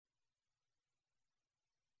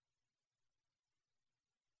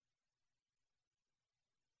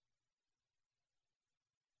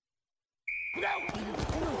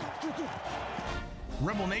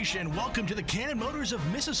Rebel Nation, welcome to the Cannon Motors of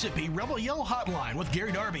Mississippi Rebel Yell Hotline with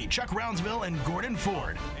Gary Darby, Chuck Rounsville, and Gordon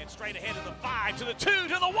Ford. And straight ahead to the 5, to the 2,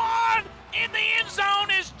 to the 1. In the end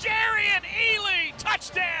zone is Jerry and Ely.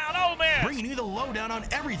 Touchdown, Ole Miss. Bringing you the lowdown on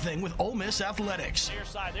everything with Ole Miss athletics. Near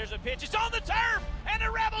side, there's a pitch. It's on the turf, and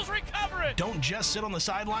the Rebels recover it. Don't just sit on the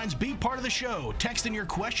sidelines. Be part of the show. Text in your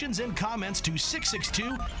questions and comments to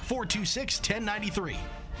 662-426-1093.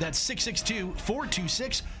 That's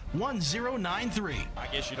 662-426-1093. I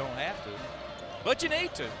guess you don't have to, but you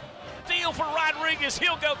need to. Deal for Rodriguez.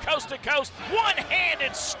 He'll go coast to coast.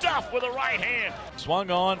 One-handed stuff with a right hand. Swung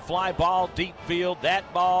on, fly ball, deep field.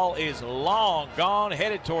 That ball is long gone,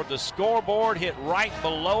 headed toward the scoreboard, hit right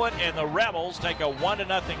below it, and the Rebels take a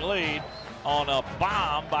 1-0 lead on a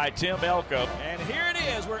bomb by Tim Elko. And here it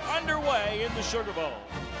is. We're underway in the Sugar Bowl.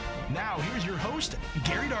 Now, here's your host,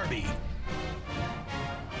 Gary Darby.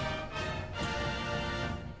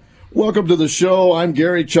 Welcome to the show. I'm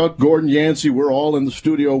Gary, Chuck, Gordon, Yancey. We're all in the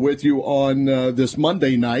studio with you on this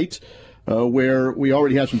Monday night, where we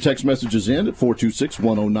already have some text messages in at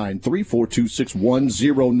 426-1093,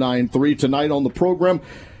 426-1093. Tonight on the program,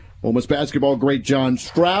 Ole Miss basketball great John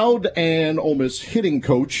Stroud and Ole Miss hitting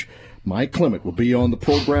coach Mike Clement will be on the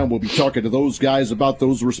program. We'll be talking to those guys about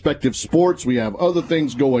those respective sports. We have other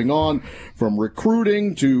things going on, from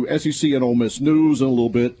recruiting to SEC and Ole Miss news, and a little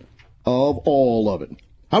bit of all of it.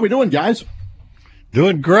 How we doing, guys?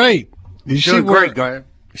 Doing great. You doing great, guy.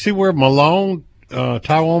 See where Malone,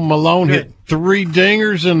 Tywone Malone hit 3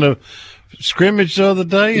 dingers in the scrimmage the other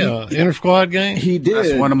day, inter-squad game? He did.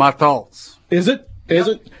 That's one of my thoughts. Is it? Is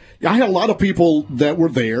it? I had a lot of people that were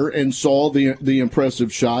there and saw the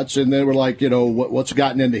impressive shots, and they were like, what's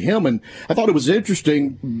gotten into him? And I thought it was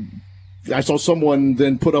interesting. I saw someone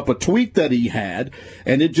then put up a tweet that he had,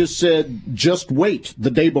 and it just said, just wait,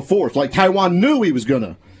 the day before. It's like Tywone knew he was going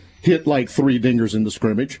to hit like 3 dingers in the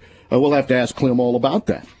scrimmage. We'll have to ask Clem all about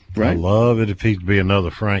that, right? I love it if he'd be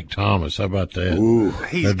another Frank Thomas. How about that? Ooh,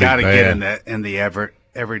 he's got to get in the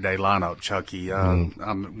everyday lineup, Chucky.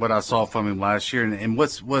 What I saw from him last year, and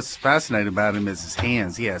what's fascinating about him is his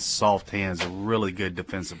hands. He has soft hands, a really good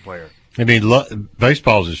defensive player. And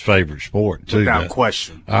baseball's his favorite sport, too. Without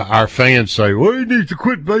question. Our fans say, well, he needs to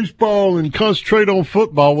quit baseball and concentrate on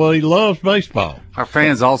football. Well, he loves baseball. Our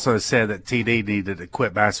fans also said that TD needed to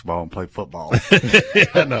quit basketball and play football.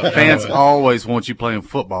 Fans always want you playing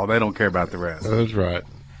football. They don't care about the rest. That's right.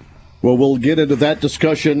 Well, we'll get into that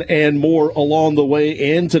discussion and more along the way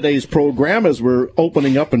in today's program as we're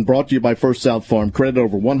opening up, and brought to you by First South Farm Credit.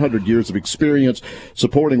 Over 100 years of experience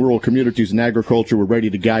supporting rural communities and agriculture. We're ready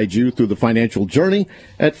to guide you through the financial journey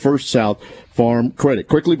at First South Farm Credit.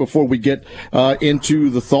 Quickly, before we get into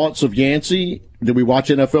the thoughts of Yancey, did we watch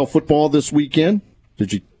NFL football this weekend?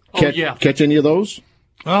 Did you catch any of those?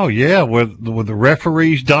 Oh, yeah, where the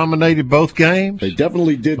referees dominated both games. They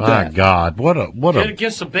definitely did that. My God, what a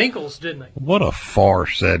against the Bengals, didn't they? What a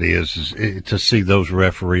farce that is to see those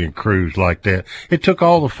refereeing crews like that. It took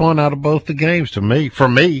all the fun out of both the games for me.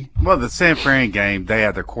 Well, the San Fran game, they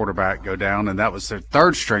had their quarterback go down, and that was their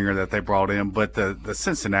third stringer that they brought in. But the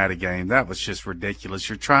Cincinnati game, that was just ridiculous.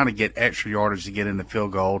 You're trying to get extra yardage to get in the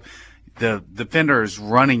field goal. The defender is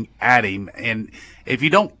running at him, and if you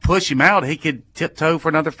don't push him out, he could tiptoe for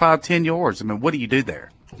another 5-10 yards. I mean, what do you do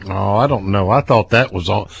there? Oh, I don't know. I thought that was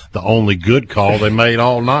the only good call they made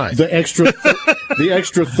all night. The extra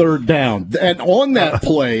third down. And on that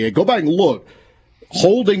play, go back and look,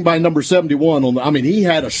 holding by number 71, he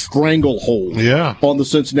had a stranglehold on the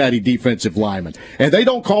Cincinnati defensive lineman. And they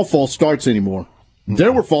don't call false starts anymore.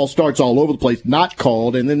 There were false starts all over the place, not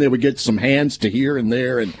called, and then they would get some hands to here and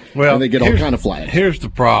there, and they get all kind of flags. Here's the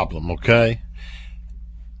problem, okay?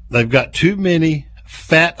 They've got too many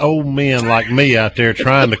fat old men like me out there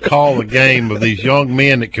trying to call a game of these young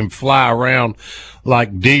men that can fly around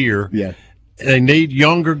like deer. Yeah. They need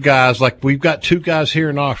younger guys. Like we've got 2 guys here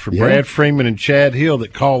in Oxford, Brad Freeman and Chad Hill,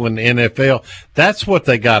 that call in the NFL. That's what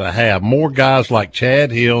they got to have, more guys like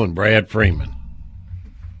Chad Hill and Brad Freeman.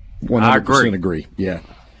 100% agree. Yeah.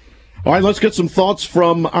 All right, let's get some thoughts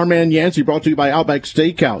from our man Yancey, brought to you by Outback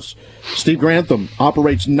Steakhouse. Steve Grantham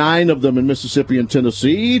operates 9 of them in Mississippi and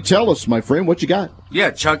Tennessee. Tell us, my friend, what you got?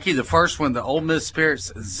 Yeah, Chucky, the first one, the Ole Miss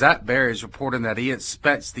Spirit's Zach Berry is reporting that he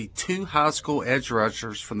expects the 2 high school edge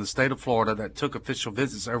rushers from the state of Florida that took official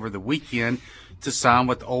visits over the weekend to sign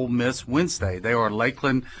with Ole Miss Wednesday. They are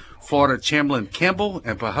Lakeland, Florida, Chamberlain Kimball,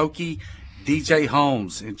 and Pahokee DJ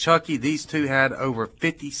Holmes. And Chucky, these 2 had over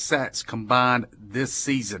 50 sacks combined this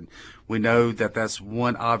season. We know that that's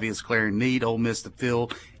one obvious glaring need Ole Miss to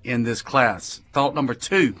fill in this class. Thought number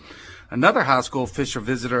 2, Another high school official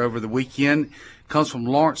visitor over the weekend comes from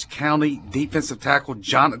Lawrence County defensive tackle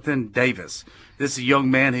Jonathan Davis. This is a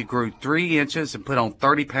young man who grew 3 inches and put on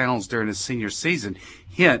 30 pounds during his senior season.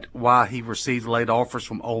 Hint why he received late offers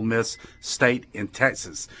from Ole Miss State in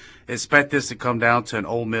Texas. Expect this to come down to an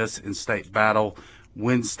Ole Miss and State battle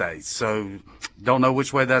Wednesday. So don't know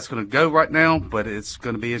which way that's going to go right now, but it's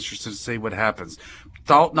going to be interesting to see what happens.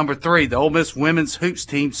 Thought number 3, the Ole Miss women's hoops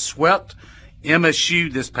team swept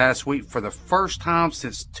MSU this past week for the first time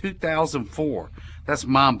since 2004. That's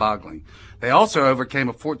mind-boggling. They also overcame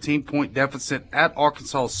a 14-point deficit at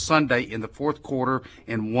Arkansas Sunday in the fourth quarter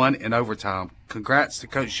and won in overtime. Congrats to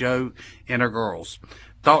Coach Joe and her girls.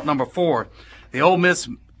 Thought number 4, the Ole Miss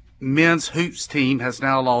men's hoops team has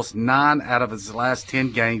now lost 9 out of its last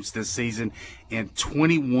 10 games this season and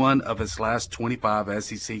 21 of its last 25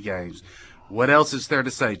 SEC games. What else is there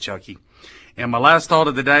to say, Chucky? And my last thought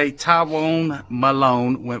of the day, Tyrone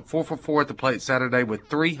Malone went 4 for 4 at the plate Saturday with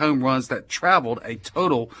 3 home runs that traveled a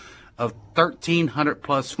total of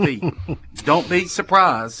 1,300-plus feet. Don't be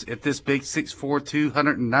surprised if this big 6'4",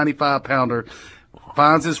 295-pounder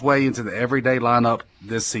finds his way into the everyday lineup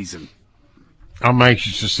this season. I'm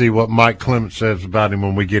anxious to see what Mike Clements says about him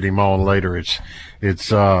when we get him on later. It's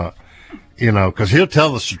because he'll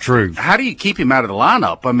tell us the truth. How do you keep him out of the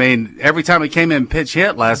lineup? I mean, every time he came in pitch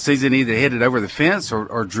hit last season, he either hit it over the fence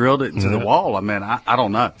or drilled it into the wall. I mean, I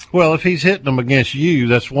don't know. Well, if he's hitting them against you,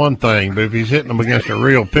 that's one thing. But if he's hitting them against a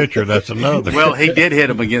real pitcher, that's another. Well, he did hit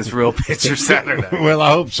them against real pitchers Saturday. Well,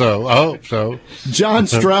 I hope so. John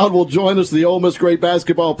Stroud will join us, the Ole Miss great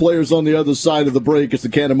basketball players on the other side of the break. It's the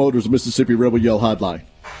Cannon Motors Mississippi Rebel Yell Hotline.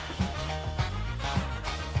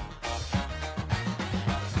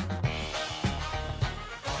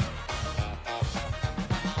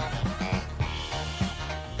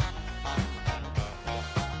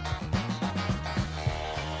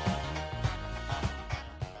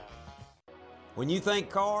 When you think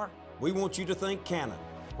car, we want you to think Cannon.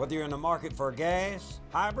 Whether you're in the market for gas,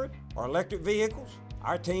 hybrid, or electric vehicles,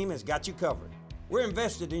 our team has got you covered. We're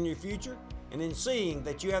invested in your future and in seeing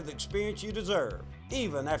that you have the experience you deserve,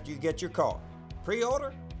 even after you get your car.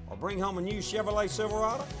 Pre-order or bring home a new Chevrolet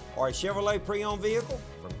Silverado or a Chevrolet pre-owned vehicle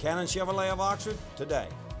from Cannon Chevrolet of Oxford today.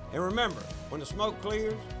 And remember, when the smoke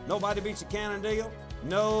clears, nobody beats a Cannon deal.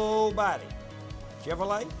 Nobody.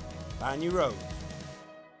 Chevrolet, find new roads.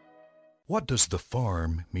 What does the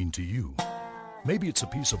farm mean to you? Maybe it's a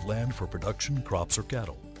piece of land for production, crops, or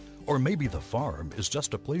cattle. Or maybe the farm is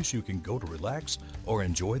just a place you can go to relax or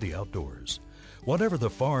enjoy the outdoors. Whatever the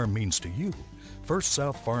farm means to you, First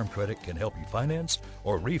South Farm Credit can help you finance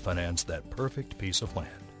or refinance that perfect piece of land.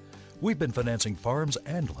 We've been financing farms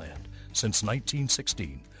and land since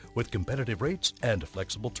 1916 with competitive rates and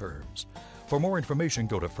flexible terms. For more information,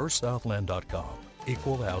 go to firstsouthland.com.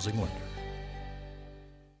 Equal housing lender.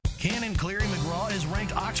 Cannon Cleary McGraw is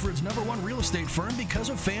ranked Oxford's #1 real estate firm because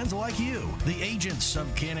of fans like you. The agents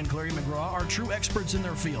of Cannon Cleary McGraw are true experts in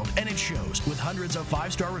their field, and it shows with hundreds of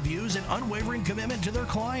 5-star reviews and unwavering commitment to their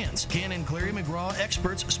clients. Cannon Cleary McGraw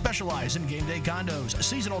experts specialize in game day condos,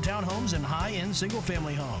 seasonal townhomes, and high-end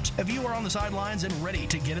single-family homes. If you are on the sidelines and ready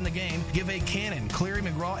to get in the game, give a Cannon Cleary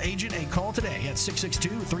McGraw agent a call today at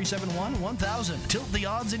 662-371-1000. Tilt the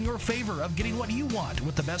odds in your favor of getting what you want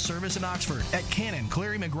with the best service in Oxford at Cannon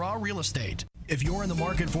Cleary McGraw Real Estate. If you're in the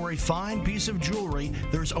market for a fine piece of jewelry,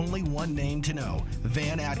 there's only one name to know: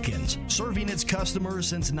 Van Atkins. Serving its customers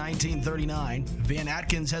since 1939, Van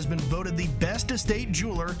Atkins has been voted the best estate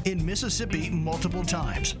jeweler in Mississippi multiple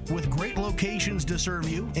times. With great locations to serve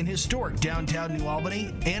you in historic downtown New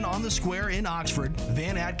Albany and on the square in Oxford,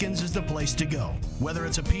 Van Atkins is the place to go. Whether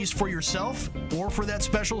it's a piece for yourself or for that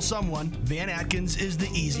special someone, Van Atkins is the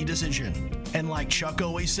easy decision. And like Chuck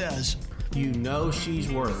always says, you know she's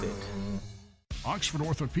worth it. Oxford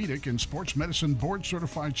Orthopedic and Sports Medicine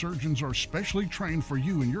board-certified surgeons are specially trained for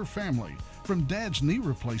you and your family, from dad's knee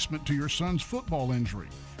replacement to your son's football injury.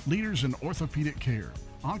 Leaders in orthopedic care,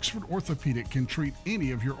 Oxford Orthopedic can treat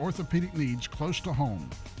any of your orthopedic needs close to home.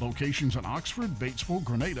 Locations in Oxford, Batesville,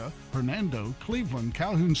 Grenada, Hernando, Cleveland,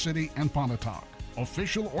 Calhoun City, and Pontotoc.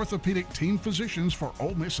 Official orthopedic team physicians for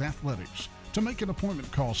Ole Miss Athletics. To make an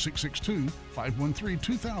appointment, call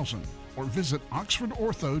 662-513-2000 or visit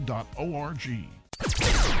oxfordortho.org.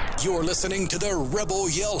 You're listening to the Rebel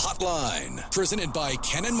Yell Hotline, presented by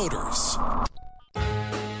Cannon Motors.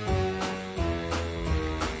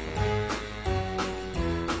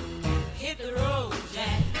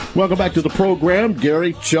 Welcome back to the program.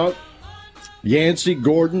 Gary, Chuck, Yancey,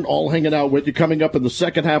 Gordon, all hanging out with you. Coming up in the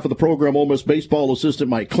second half of the program, Ole Miss baseball assistant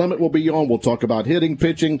Mike Clement will be on. We'll talk about hitting,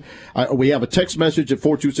 pitching. We have a text message at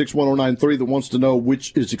 426-1093 that wants to know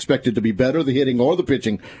which is expected to be better, the hitting or the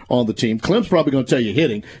pitching on the team. Clem's probably going to tell you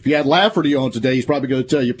hitting. If you had Lafferty on today, he's probably going to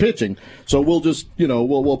tell you pitching. So we'll just,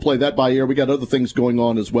 we'll play that by ear. We got other things going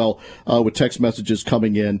on as well with text messages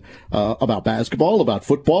coming in about basketball, about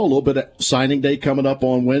football, a little bit of signing day coming up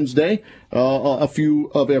on Wednesday, a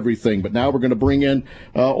few of everything. But now we're going to bring in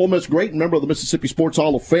Ole Miss great member of the Mississippi Sports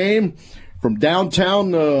Hall of Fame from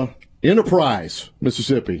downtown Enterprise,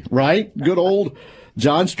 Mississippi, right? Good old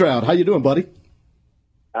John Stroud. How you doing, buddy?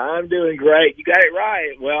 I'm doing great. You got it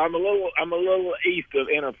right. Well, I'm a little east of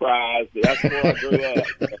Enterprise, but that's where I grew up.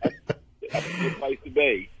 That's a good place to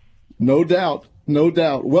be. No doubt. No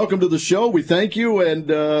doubt. Welcome to the show. We thank you. And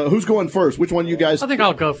who's going first? Which one of you guys? I think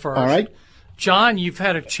I'll go first. All right. John, you've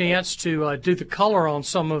had a chance to do the color on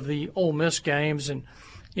some of the Ole Miss games, and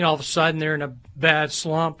all of a sudden they're in a bad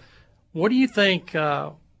slump. What do you think?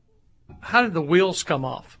 How did the wheels come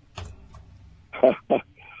off?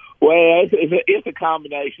 Well, it's a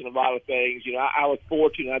combination of a lot of things. I was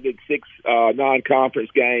fortunate. I did 6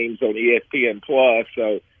 non-conference games on ESPN Plus,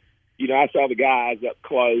 so I saw the guys up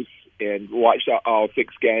close and watched all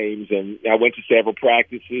 6 games, and I went to several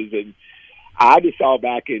practices, and I just saw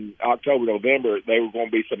back in October, November, there were going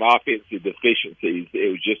to be some offensive deficiencies.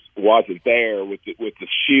 It just wasn't there with the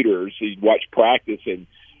shooters. You watch practice, and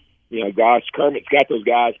gosh, Kermit's got those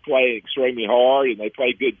guys playing extremely hard, and they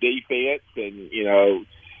play good defense, and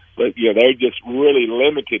but they're just really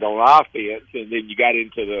limited on offense. And then you got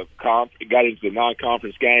into the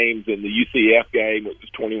non-conference games, and the UCF game, it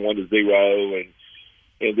was 21-0,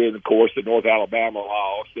 and then of course the North Alabama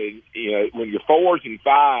loss. And when you're 4s and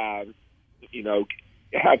 5s,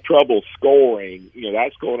 have trouble scoring,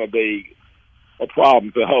 that's going to be a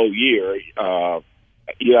problem the whole year.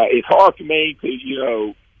 It's hard for me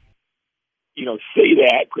to, see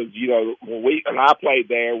that because, when I played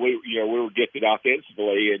there, we were gifted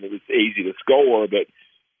offensively and it was easy to score, but,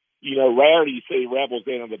 rarely you see Rebels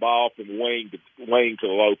in on the ball from wing to the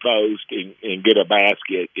low post and get a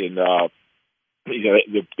basket and,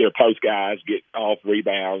 their post guys get off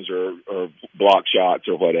rebounds or block shots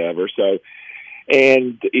or whatever. So,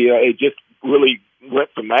 and it just really went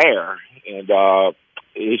from there. And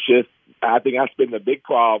it's just, I think that's been the big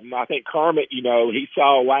problem. I think Kermit, he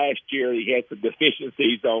saw last year he had some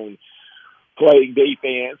deficiencies on playing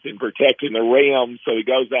defense and protecting the rim. So he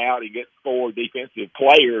goes out and gets 4 defensive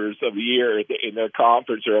players of the year in their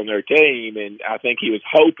conference or on their team. And I think he was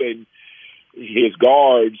hoping his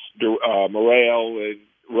guards, Morrell and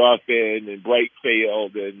Ruffin and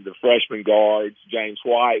Brakefield and the freshman guards, James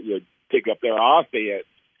White, would pick up their offense.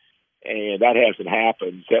 And that hasn't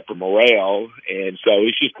happened except for Morrell. And so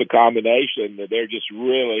it's just a combination that they're just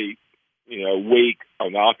really, weak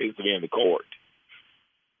on the offensive end of the court.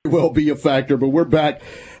 Will be a factor, but we're back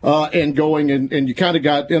and going, and you kind of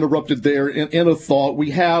got interrupted there in a thought. We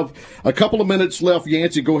have a couple of minutes left.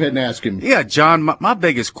 Yancey, go ahead and ask him. Yeah, John, my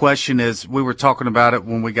biggest question is, we were talking about it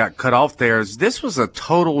when we got cut off there, is this was a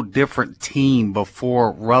total different team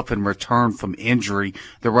before Ruffin returned from injury.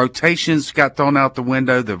 The rotations got thrown out the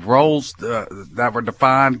window. The roles that were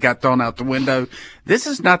defined got thrown out the window. This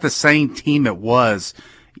is not the same team it was,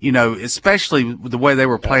 especially the way they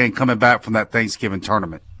were playing coming back from that Thanksgiving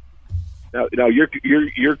tournament. No,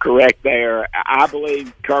 you're correct there. I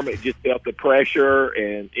believe Kermit just felt the pressure,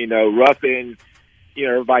 and Ruffin.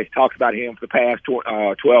 Everybody talks about him for the past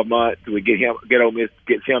 12 months. We get Ole Miss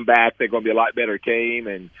gets him back, they're going to be a lot better team.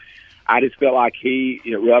 And I just felt like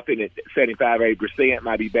Ruffin at 75-80%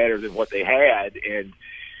 might be better than what they had, and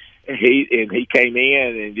he came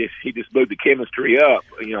in and he just moved the chemistry up.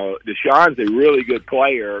 Deshaun's a really good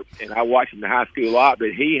player, and I watched him in high school a lot,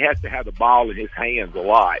 but he has to have the ball in his hands a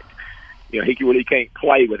lot. He really can't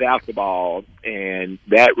play without the ball, and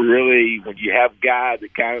that really, when you have a guy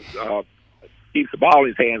that kind of keeps the ball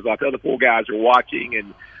in his hands, like the other 4 guys are watching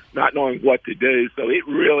and not knowing what to do, so it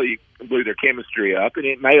really blew their chemistry up, and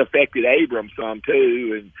it may have affected Abrams some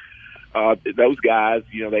too, and those guys,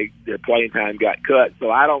 their playing time got cut.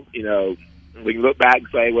 So I don't, we can look back and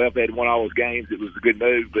say, well, if they had won all those games, it was a good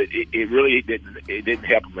move, but it really didn't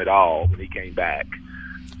help them at all when he came back.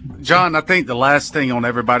 John, I think the last thing on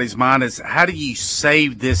everybody's mind is, how do you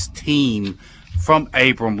save this team from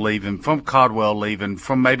Abram leaving, from Caldwell leaving,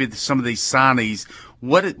 from maybe some of these signees?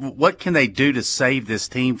 What can they do to save this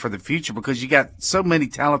team for the future? Because you got so many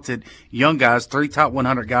talented young guys, 3 top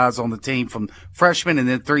 100 guys on the team from freshmen, and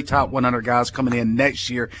then 3 top 100 guys coming in next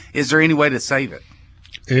year. Is there any way to save it?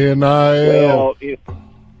 NIL. Well,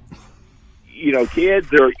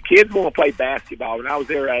 kids want to play basketball. When I was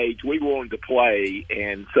their age, we wanted to play,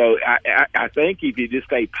 and so I think if you just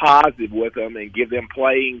stay positive with them and give them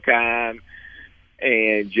playing time,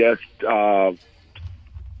 and just I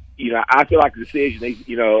feel like the decision,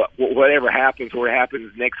 whatever happens, or it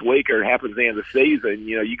happens next week or it happens at the end of the season,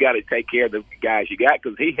 you got to take care of the guys you got,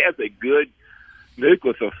 because he has a good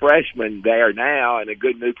nucleus of freshmen there now and a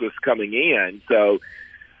good nucleus coming in. So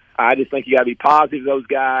I just think you got to be positive. Those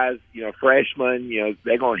guys, freshmen,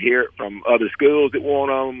 they're going to hear it from other schools that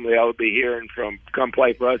want them. They'll be hearing from come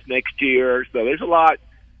play for us next year. So there's a lot.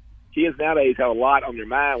 Kids nowadays have a lot on their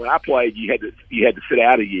mind. When I played, you had to sit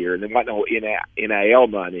out a year, and there wasn't no NIL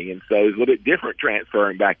money, and so it was a little bit different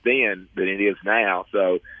transferring back then than it is now.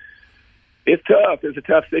 So it's tough. It's a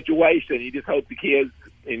tough situation. You just hope the kids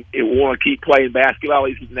want to keep playing basketball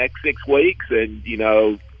these next 6 weeks, and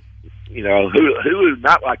who would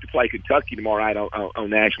not like to play Kentucky tomorrow night on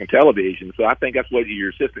national television? So I think that's what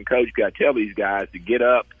your assistant coach got to tell these guys, to get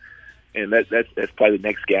up and let's play the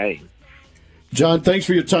next game. John, thanks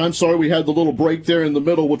for your time. Sorry we had the little break there in the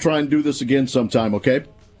middle. We'll try and do this again sometime, okay?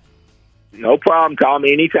 No problem. Call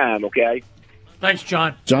me anytime, okay? Thanks,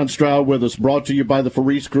 John. John Stroud with us, brought to you by the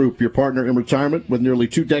Faris Group, your partner in retirement with nearly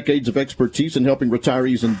 2 decades of expertise in helping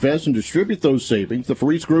retirees invest and distribute those savings. The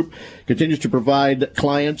Faris Group continues to provide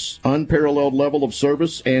clients unparalleled level of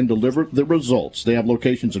service and deliver the results. They have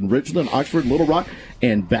locations in Richland, Oxford, Little Rock,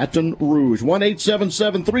 and Baton Rouge.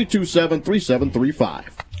 1-877-327-3735.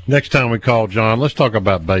 Next time we call John, let's talk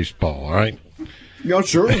about baseball, all right? Yeah,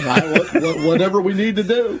 sure. Whatever we need to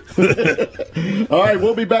do. All right,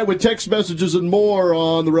 we'll be back with text messages and more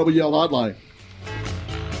on the Rebel Yell Hotline.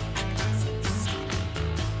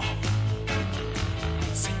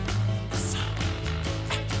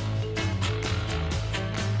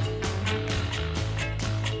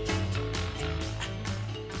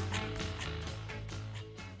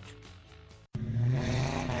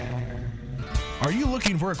 Are you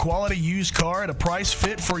looking for a quality used car at a price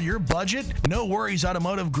fit for your budget? No Worries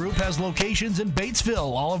Automotive Group has locations in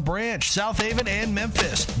Batesville, Olive Branch, South Haven, and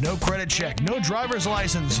Memphis. No credit check, no driver's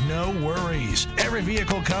license, no worries. Every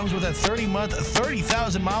vehicle comes with a 30-month,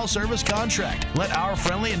 30,000-mile service contract. Let our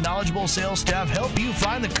friendly and knowledgeable sales staff help you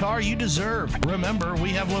find the car you deserve. Remember, we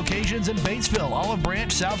have locations in Batesville, Olive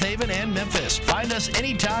Branch, South Haven, and Memphis. Find us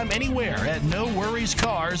anytime, anywhere at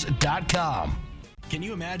NoWorriesCars.com. Can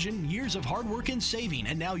you imagine years of hard work and saving,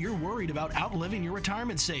 and now you're worried about outliving your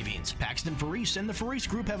retirement savings? Paxton Faris and the Faris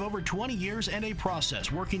Group have over 20 years and a process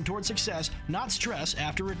working toward success, not stress,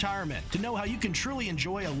 after retirement. To know how you can truly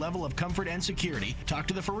enjoy a level of comfort and security, talk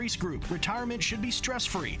to the Faris Group. Retirement should be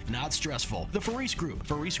stress-free, not stressful. The Faris Group,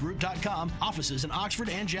 FarisGroup.com, offices in Oxford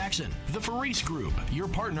and Jackson. The Faris Group, your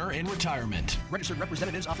partner in retirement. Registered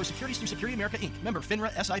representatives offer securities through Security America Inc., member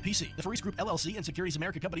FINRA SIPC. The Faris Group LLC and Securities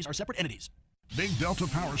America companies are separate entities. Big Delta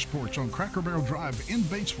Power Sports on Cracker Barrel Drive in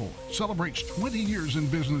Batesville celebrates 20 years in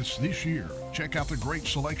business this year. Check out the great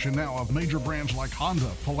selection now of major brands like Honda,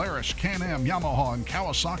 Polaris, Can-Am, Yamaha, and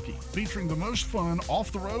Kawasaki, featuring the most fun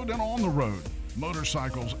off the road and on the road.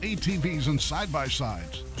 Motorcycles, ATVs, and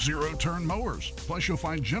side-by-sides. Zero-turn mowers. Plus, you'll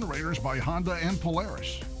find generators by Honda and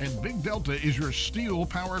Polaris. And Big Delta is your steel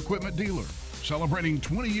power equipment dealer. Celebrating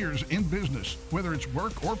 20 years in business, whether it's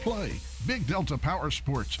work or play. Big Delta Power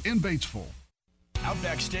Sports in Batesville.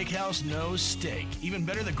 Outback Steakhouse knows steak. Even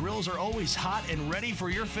better, the grills are always hot and ready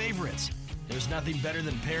for your favorites. There's nothing better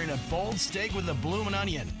than pairing a bold steak with a bloomin'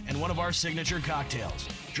 onion and one of our signature cocktails.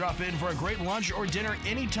 Drop in for a great lunch or dinner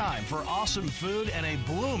anytime for awesome food and a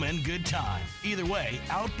bloomin' good time. Either way,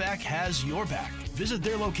 Outback has your back. Visit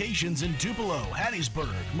their locations in Tupelo,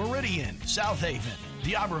 Hattiesburg, Meridian, South Haven,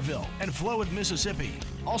 D'Iberville, and Flowood, Mississippi.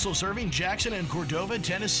 Also serving Jackson and Cordova,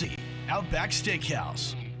 Tennessee. Outback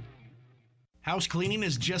Steakhouse. House cleaning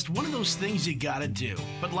is just one of those things you gotta do.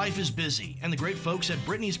 But life is busy, and the great folks at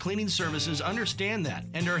Brittany's Cleaning Services understand that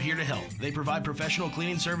and are here to help. They provide professional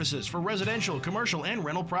cleaning services for residential, commercial, and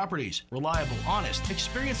rental properties. Reliable, honest,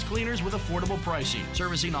 experienced cleaners with affordable pricing.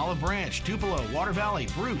 Servicing Olive Branch, Tupelo, Water Valley,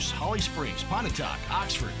 Bruce, Holly Springs, Pontotoc,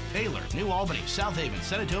 Oxford, Taylor, New Albany, South Haven,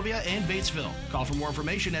 Senatobia, and Batesville. Call for more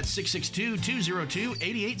information at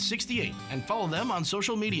 662-202-8868 and follow them on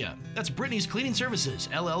social media. That's Brittany's Cleaning Services,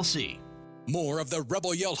 LLC. More of the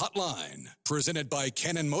Rebel Yell Hotline, presented by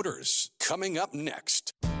Cannon Motors, coming up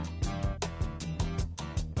next.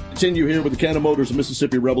 Continue here with the Cannon Motors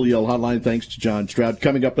Mississippi Rebel Yell Hotline. Thanks to John Stroud.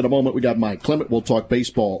 Coming up in a moment, we got Mike Clement. We'll talk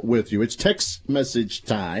baseball with you. It's text message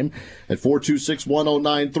time at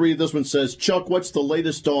 426-1093. This one says, Chuck, what's the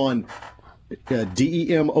latest on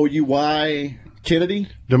Demouy Kennedy?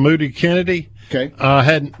 DeMoody Kennedy. Okay.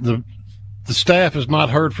 Had the staff has not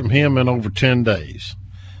heard from him in over 10 days.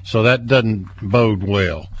 So that doesn't bode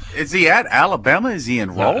well. Is he at Alabama? Is he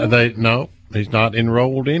enrolled? No, he's not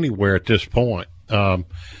enrolled anywhere at this point. The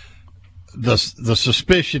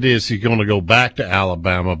suspicion is he's going to go back to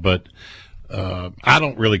Alabama, but I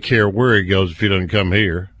don't really care where he goes if he doesn't come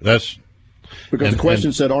here. That's because the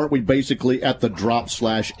question said, aren't we basically at the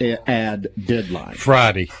drop/add deadline?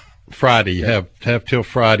 Friday. You have till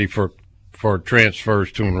Friday for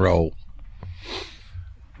transfers to enroll.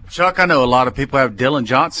 Chuck, I know a lot of people have Dylan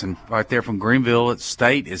Johnson right there from Greenville at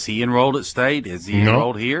State. Is he enrolled at State? Is he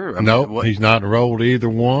enrolled here? No, he's not enrolled either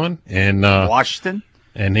one. And Washington?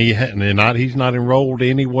 And he's not enrolled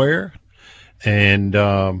anywhere.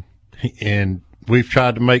 And we've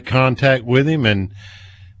tried to make contact with him, and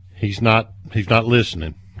he's not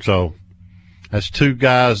listening. So that's two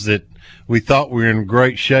guys that we thought we were in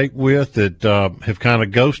great shape with that have kind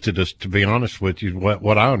of ghosted us, to be honest with you,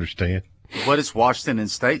 what I understand. What is Washington and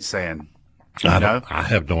State saying? I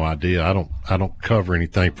have no idea. I don't cover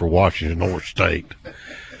anything for Washington or State,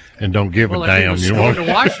 and don't give a damn. If he was going to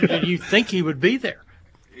Washington, you'd think he would be there.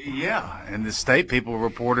 Yeah, and the State people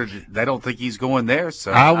reported they don't think he's going there.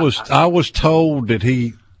 So I was told that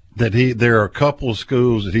there are a couple of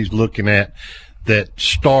schools that he's looking at that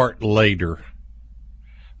start later,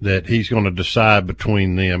 that he's going to decide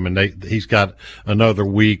between them, and he's got another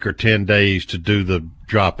week or 10 days to do the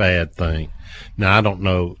drop ad thing. Now, I don't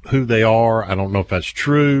know who they are. I don't know if that's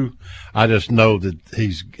true. I just know that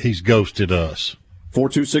he's ghosted us.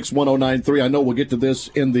 426-1093. I know we'll get to this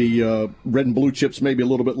in the red and blue chips maybe a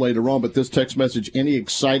little bit later on, but this text message, any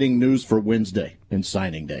exciting news for Wednesday and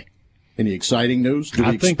signing day? Any exciting news? Do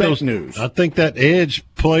we expect news? I think that edge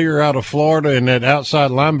player out of Florida and that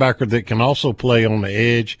outside linebacker that can also play on the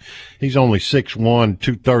edge, he's only 6'1",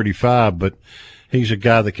 235, but he's a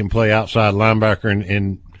guy that can play outside linebacker,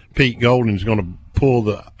 and Pete Golden's going to pull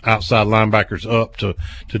the outside linebackers up to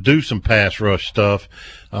do some pass rush stuff.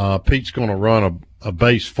 Pete's going to run a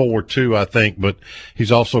base 4-2, I think, but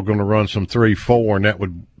he's also going to run some 3-4, and that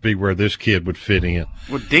would be where this kid would fit in.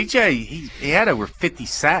 Well, DJ, he had over 50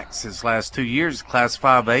 sacks his last 2 years, Class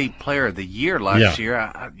 5A Player of the Year last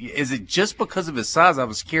year. Is it just because of his size? I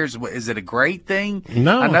was curious. Is it a great thing?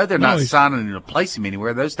 No. I know they're not signing him to place him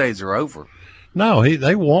anywhere. Those days are over. No,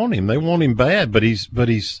 they want him. They want him bad, but he's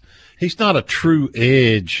not a true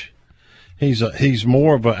edge. He's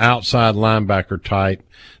more of an outside linebacker type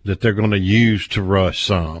that they're going to use to rush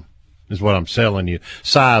some, is what I'm telling you,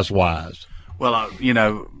 size-wise. Well,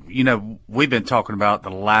 we've been talking about the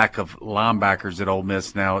lack of linebackers at Ole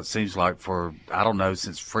Miss now. It seems like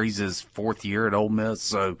since Freeze's fourth year at Ole Miss.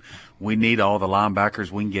 So we need all the linebackers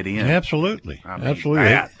we can get in. Absolutely.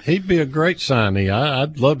 Absolutely. He'd be a great signee.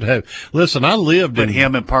 I'd love to have. Listen, I lived in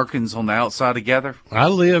him and Perkins on the outside together. I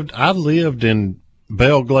lived in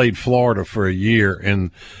Belglade, Florida for a year, and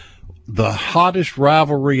the hottest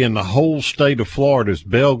rivalry in the whole state of Florida is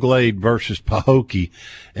Belglade versus Pahokee.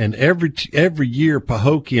 And every year,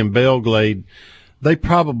 Pahokee and Belglade, they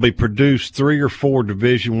probably produce 3 or 4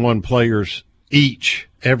 Division I players each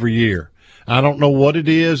every year. I don't know what it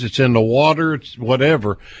is. It's in the water. It's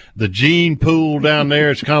whatever. The gene pool down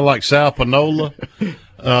there, it's kind of like South Panola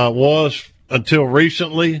was until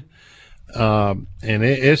recently. And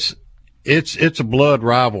it's a blood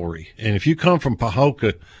rivalry. And if you come from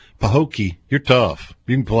Pahokee, you're tough.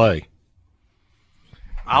 You can play.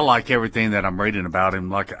 I like everything that I'm reading about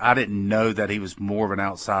him. Like, I didn't know that he was more of an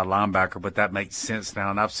outside linebacker, but that makes sense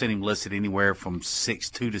now. And I've seen him listed anywhere from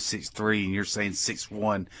 6'2" to 6'3", and you're saying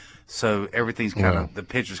 6'1". So everything's the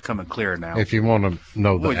picture's coming clearer now. If you want to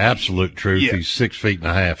know the absolute truth, he's 6 feet and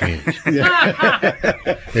a half inches.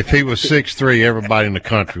 If he was 6'3", everybody in the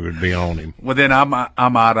country would be on him. Well, then I'm eye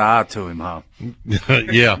to eye to him, huh?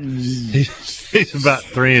 Yeah. He's about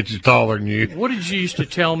 3 inches taller than you. What did you used to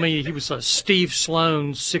tell me? He was a Steve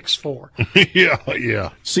Sloan 6'4".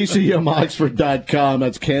 Yeah. CCMOxford.com.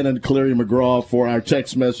 That's Cannon, Cleary, McGraw for our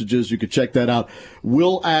text messages. You can check that out.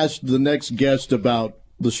 We'll ask the next guest about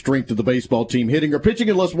the strength of the baseball team, hitting or pitching,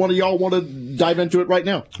 unless one of y'all want to dive into it right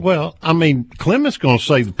now. Well, I mean, Clement's going to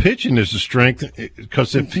say the pitching is the strength,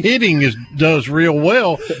 because if hitting does real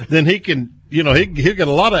well, then he can, he'll get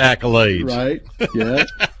a lot of accolades. Right, yeah.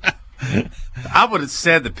 I would have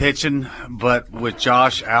said the pitching, but with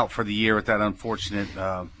Josh out for the year with that unfortunate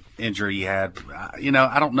injury he had.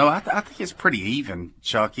 I don't know. I think it's pretty even,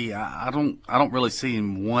 Chucky. I don't really see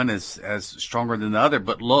one as stronger than the other.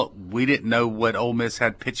 But look, we didn't know what Ole Miss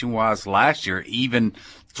had pitching wise last year, even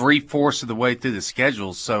 3/4 of the way through the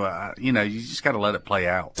schedule. So you just got to let it play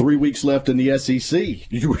out. 3 weeks left in the SEC.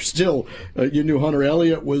 You were still, you knew Hunter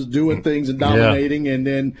Elliott was doing things and dominating, and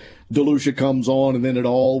then DeLucia comes on, and then it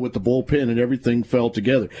all with the bullpen and everything fell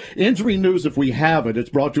together. Injury news, if we have it, it's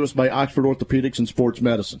brought to us by Oxford Orthopedics and Sports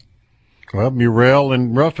Medicine. Well, Murrell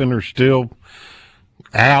and Ruffin are still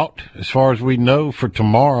out, as far as we know, for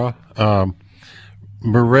tomorrow.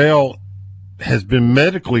 Murrell has been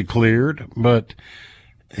medically cleared, but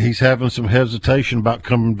he's having some hesitation about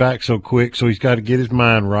coming back so quick, so he's got to get his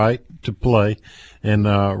mind right to play. And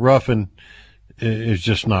Ruffin is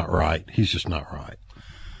just not right. He's just not right.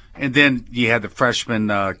 And then you had the freshman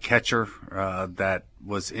catcher that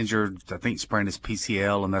was injured, I think sprained his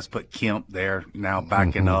PCL, and that's put Kemp there now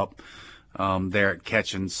backing up there at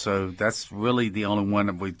catching. So that's really the only one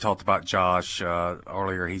that we talked about. Josh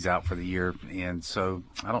earlier, he's out for the year. And so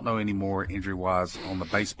I don't know any more injury-wise on the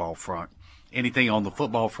baseball front. Anything on the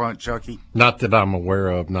football front, Chucky? Not that I'm aware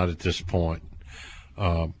of, not at this point.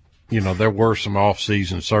 There were some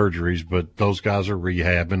off-season surgeries, but those guys are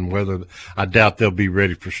rehabbing. I doubt they'll be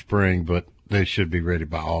ready for spring, but they should be ready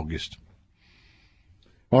by August.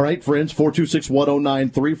 All right, friends,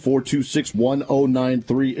 426-1093,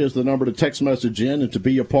 426-1093 is the number to text message in and to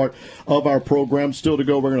be a part of our program. Still to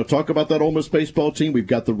go, we're going to talk about that Ole Miss baseball team. We've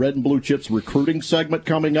got the Red and Blue Chips recruiting segment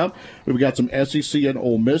coming up. We've got some SEC and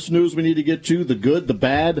Ole Miss news we need to get to, the good, the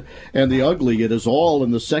bad, and the ugly. It is all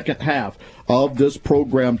in the second half of this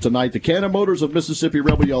program tonight. The Cannon Motors of Mississippi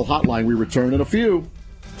Rebel Yell Hotline. We return in a few.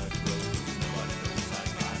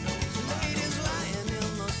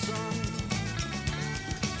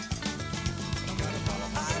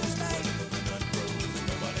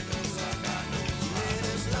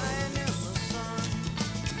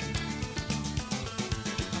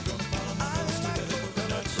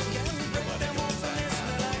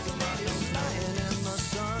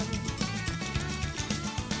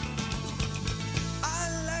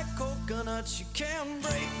 You can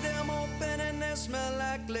break them open and they smell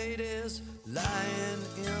like ladies lying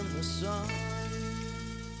in the sun.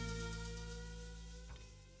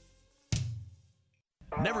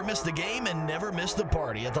 Never miss the game and never miss the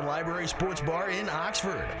party at the Library Sports Bar in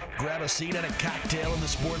Oxford. Grab a seat and a cocktail in the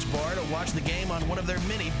sports bar to watch the game on one of their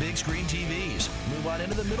many big screen TVs. Move on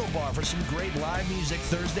into the middle bar for some great live music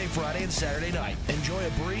Thursday, Friday, and Saturday night. Enjoy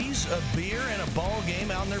a breeze, a beer, and a ball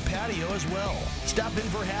game out in their patio as well. Stop in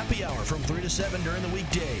for happy hour from 3 to 7 during the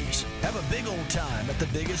weekdays. Have a big old time at the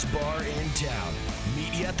biggest bar in town.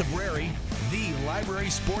 Meet you at the Brary, the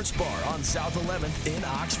Library Sports Bar on South 11th in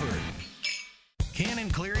Oxford. Cannon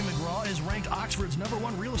Cleary McGraw is ranked Oxford's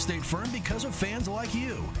 #1 real estate firm because of fans like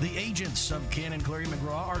you. The agents of Cannon Cleary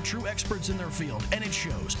McGraw are true experts in their field, and it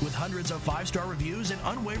shows with hundreds of 5-star reviews and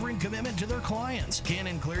unwavering commitment to their clients.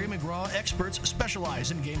 Cannon Cleary McGraw experts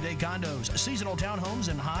specialize in game day condos, seasonal townhomes,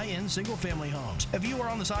 and high-end single-family homes. If you are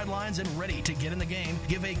on the sidelines and ready to get in the game,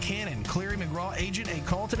 give a Cannon Cleary McGraw agent a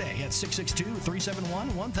call today at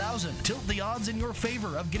 662-371-1000. Tilt the odds in your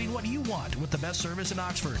favor of getting what you want with the best service in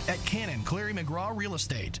Oxford at Cannon Cleary McGraw Real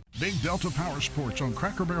Estate. Big Delta Power Sports on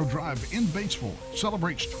Cracker Barrel Drive in Batesville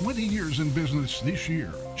celebrates 20 years in business this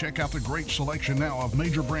year. Check out the great selection now of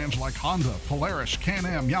major brands like Honda, Polaris,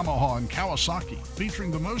 Can-Am, Yamaha, and Kawasaki,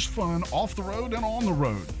 featuring the most fun off the road and on the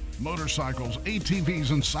road. Motorcycles, ATVs,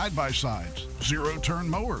 and side-by-sides, zero-turn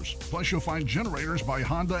mowers. Plus, you'll find generators by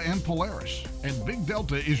Honda and Polaris. And Big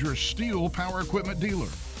Delta is your steel power equipment dealer.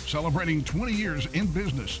 Celebrating 20 years in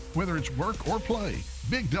business, whether it's work or play.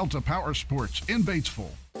 Big Delta Power Sports in Batesville.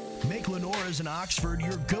 Make Lenora's in Oxford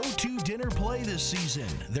your go-to dinner play this season.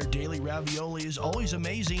 Their daily ravioli is always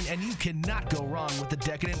amazing, and you cannot go wrong with the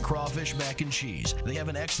decadent crawfish mac and cheese. They have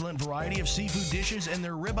an excellent variety of seafood dishes, and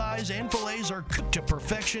their ribeyes and fillets are cooked to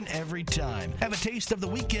perfection every time. Have a taste of the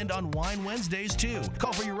weekend on Wine Wednesdays, too.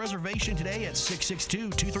 Call for your reservation today at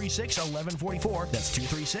 662-236-1144. That's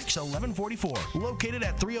 236-1144. Located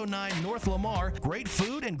at 309 North Lamar. Great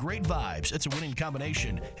food and great vibes. It's a winning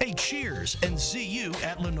combination. Hey, cheers, and see you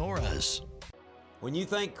at Lenora's. When you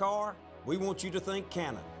think car, we want you to think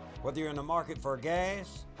Cannon. Whether you're in the market for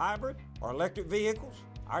gas, hybrid, or electric vehicles,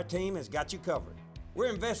 our team has got you covered. We're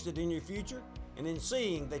invested in your future and in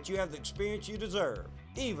seeing that you have the experience you deserve,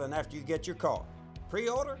 even after you get your car.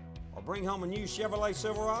 Pre-order or bring home a new Chevrolet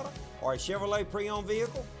Silverado or a Chevrolet pre-owned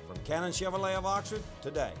vehicle from Cannon Chevrolet of Oxford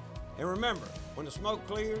today. And remember, when the smoke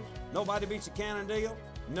clears, nobody beats a Cannon deal.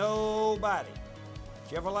 Nobody.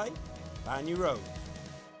 Chevrolet, find new roads.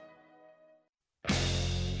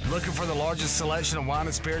 Looking for the largest selection of wine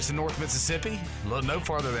and spirits in North Mississippi? Look no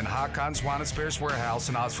further than High Cotton's Wine and Spirits Warehouse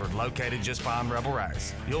in Oxford, located just behind Rebel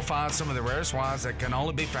Rise. You'll find some of the rarest wines that can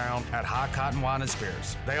only be found at High Cotton Wine and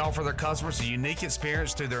Spirits. They offer their customers a unique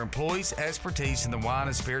experience through their employees' expertise in the wine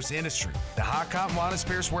and spirits industry. The High Cotton Wine and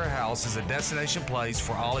Spirits Warehouse is a destination place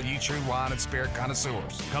for all of you true wine and spirit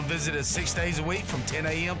connoisseurs. Come visit us 6 days a week from 10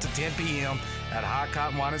 a.m. to 10 p.m. at High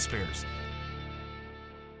Cotton Wine and Spirits.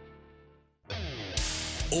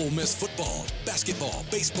 Ole Miss football, basketball,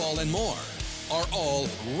 baseball, and more are all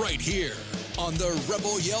right here on the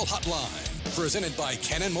Rebel Yell Hotline, presented by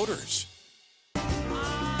Cannon Motors.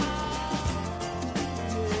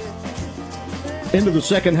 Into the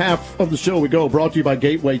second half of the show we go, brought to you by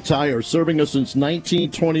Gateway Tire. Serving us since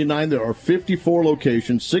 1929. There are 54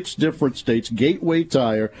 locations, 6 different states. Gateway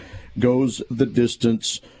Tire goes the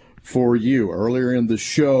distance for you. Earlier in the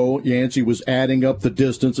show, Yancey was adding up the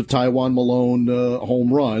distance of Tywone Malone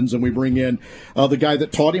home runs, and we bring in the guy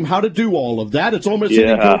that taught him how to do all of that. It's Ole Miss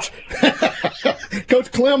hitting coach,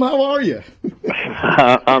 Coach Clem. How are you?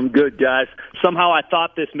 I'm good, guys. Somehow I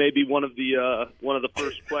thought this may be one of the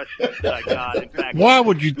first questions that I got. In fact, why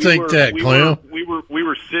would you think that, Clem? We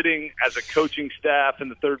were sitting as a coaching staff in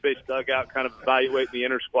the third base dugout, kind of evaluating the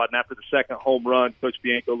inner squad, and after the second home run, Coach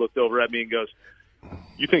Bianco looked over at me and goes,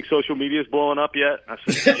 "You think social media is blowing up yet?" I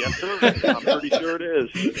said, "Yes, sir. I'm pretty sure it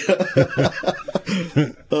is."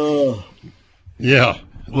 Yeah.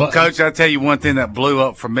 Well, Coach, I'll tell you one thing that blew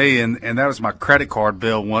up for me, and that was my credit card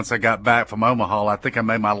bill once I got back from Omaha. I think I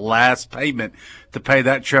made my last payment to pay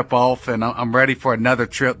that trip off, and I'm ready for another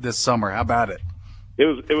trip this summer. How about it?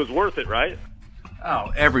 It was worth it, right?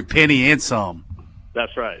 Oh, every penny and some.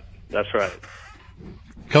 That's right. That's right.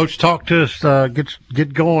 Coach, talk to us.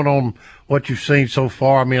 Get going on what you've seen so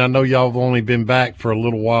far. I mean, I know y'all have only been back for a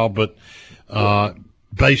little while, but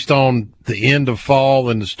based on the end of fall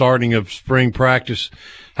and the starting of spring practice,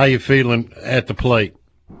 how you feeling at the plate?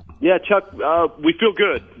 Yeah, Chuck, we feel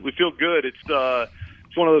good. We feel good. It's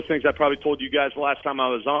one of those things I probably told you guys the last time I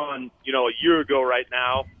was on. A year ago right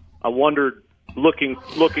now, I wondered, looking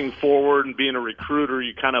forward and being a recruiter,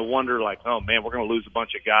 you kind of wonder like, oh man, we're going to lose a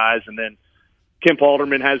bunch of guys, and then Kemp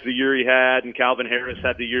Alderman has the year he had, and Calvin Harris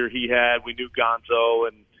had the year he had. We knew Gonzo,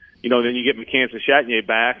 and then you get McCants and Chatinier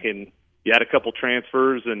back, and you had a couple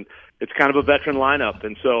transfers, and it's kind of a veteran lineup.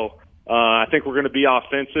 And so I think we're going to be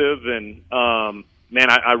offensive, and man,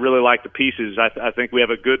 I really like the pieces. I think we have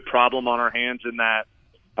a good problem on our hands in that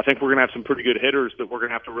I think we're going to have some pretty good hitters, but we're going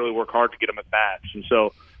to have to really work hard to get them at bats. And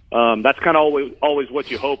so that's kind of always what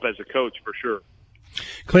you hope as a coach, for sure.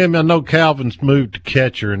 Clem, I know Calvin's moved to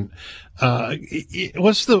catcher, and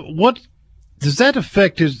what does that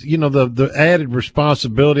affect his, the added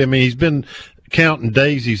responsibility? I mean, he's been counting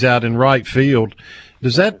daisies out in right field.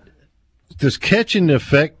 Does catching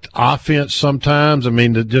affect offense sometimes? I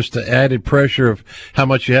mean, just the added pressure of how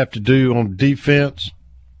much you have to do on defense?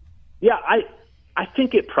 Yeah, I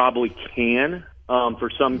think it probably can for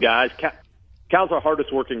some guys. Cal's our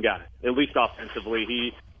hardest working guy, at least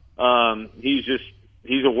offensively.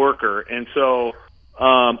 He's a worker. And so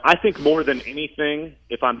I think more than anything,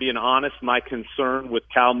 if I'm being honest, my concern with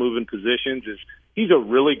Cal moving positions is he's a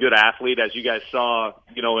really good athlete, as you guys saw,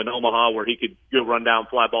 in Omaha, where he could run down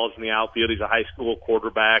fly balls in the outfield. He's a high school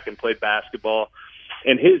quarterback and played basketball.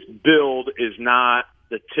 And his build is not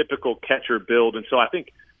the typical catcher build. And so I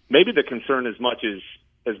think maybe the concern as much as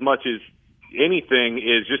anything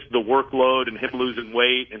is just the workload and him losing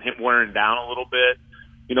weight and him wearing down a little bit.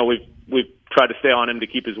 We've tried to stay on him to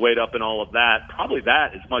keep his weight up and all of that. Probably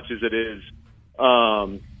that as much as it is,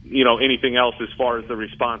 anything else as far as the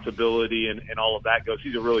responsibility and all of that goes.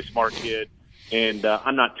 He's a really smart kid, and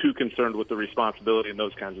I'm not too concerned with the responsibility and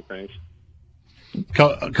those kinds of things.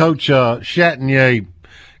 Coach Chatinier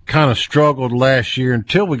kind of struggled last year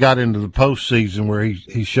until we got into the postseason where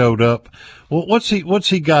he showed up. Well, what's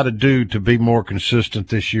he got to do to be more consistent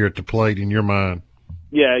this year at the plate in your mind?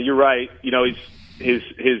 Yeah, you're right. His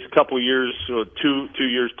couple years, or two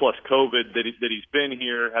years plus COVID that he's been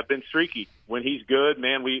here have been streaky. When he's good,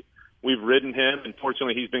 man, we've ridden him, and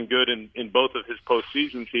fortunately he's been good in both of his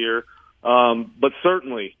postseasons here. But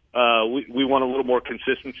certainly we want a little more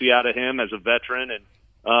consistency out of him as a veteran,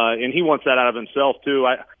 and he wants that out of himself too.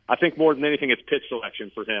 I think more than anything it's pitch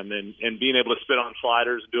selection for him and being able to spit on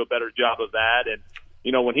sliders and do a better job of that. And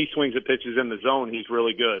when he swings at pitches in the zone, he's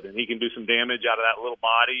really good, and he can do some damage out of that little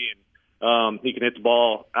body, and he can hit the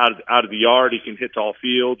ball out of the yard. He can hit to all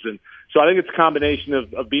fields. And so I think it's a combination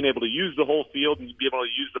of being able to use the whole field and be able to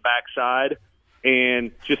use the backside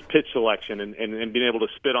and just pitch selection and being able to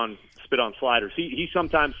spit on sliders. He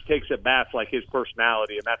sometimes takes at bats like his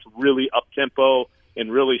personality, and that's really up-tempo,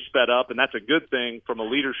 and really sped up, and that's a good thing from a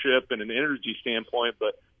leadership and an energy standpoint.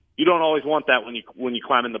 But you don't always want that when you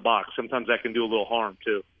climb in the box. Sometimes that can do a little harm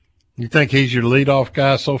too. You think he's your leadoff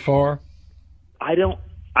guy so far? I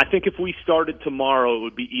think if we started tomorrow, it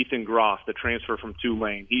would be Ethan Groff, the transfer from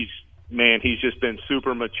Tulane. He's just been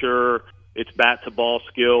super mature. It's bat-to-ball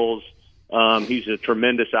skills. He's a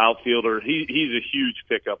tremendous outfielder. He's a huge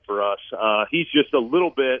pickup for us. He's just a little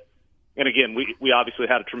bit, and again, we obviously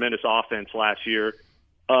had a tremendous offense last year.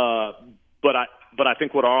 But I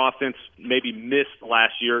think what our offense maybe missed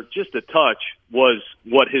last year, just a touch, was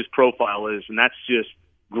what his profile is, and that's just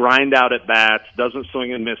grind out at bats, doesn't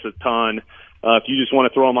swing and miss a ton. If you just want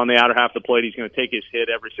to throw him on the outer half of the plate, he's going to take his hit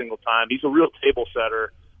every single time. He's a real table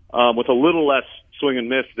setter with a little less swing and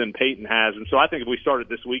miss than Peyton has. And so I think if we started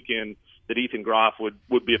this weekend, that Ethan Groff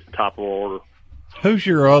would be at the top of the order. Who's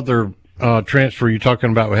your other transfer you're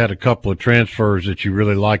talking about? We had a couple of transfers that you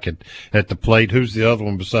really like at the plate. Who's the other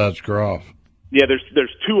one besides Groff? Yeah,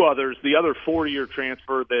 there's two others. The other 4-year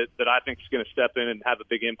transfer that I think is going to step in and have a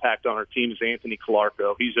big impact on our team is Anthony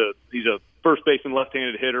Calarco. He's a first baseman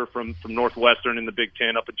left-handed hitter from Northwestern in the Big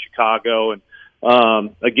Ten up in Chicago, and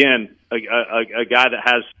again a guy that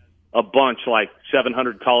has a bunch, like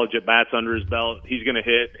 700 college at bats under his belt. He's going to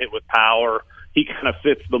hit with power. He kind of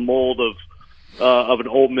fits the mold of an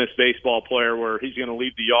Ole Miss baseball player, where he's going to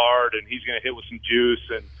leave the yard and he's going to hit with some juice,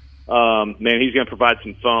 and he's going to provide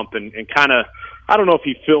some thump and kind of, I don't know if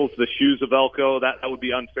he fills the shoes of Elko. That would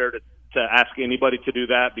be unfair to ask anybody to do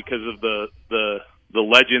that because of the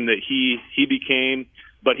legend that he became,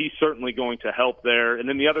 but he's certainly going to help there. And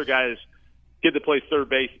then the other guy is kid that plays third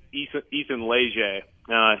base, Ethan Leger.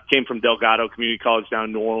 Came from Delgado Community College down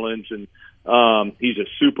in New Orleans, and he's a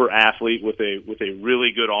super athlete with a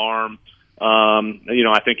really good arm.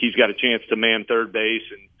 I think he's got a chance to man third base,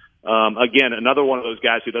 and again, another one of those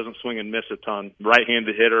guys who doesn't swing and miss a ton.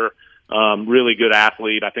 Right-handed hitter, really good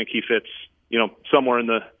athlete. I think he fits, somewhere in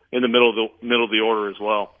the middle of the order as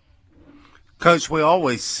well. Coach, we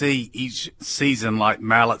always see each season, like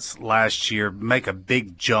Mallett's last year, make a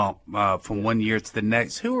big jump from one year to the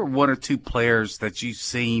next. Who are one or two players that you've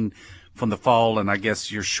seen from the fall and I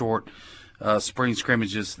guess your short spring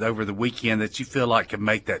scrimmages over the weekend that you feel like can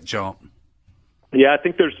make that jump? Yeah, I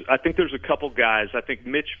think there's a couple guys. I think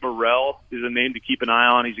Mitch Burrell is a name to keep an eye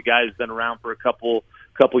on. He's a guy who's been around for a couple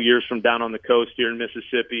years from down on the coast here in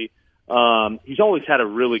Mississippi. He's always had a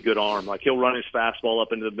really good arm. Like, he'll run his fastball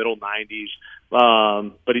up into the middle 90s.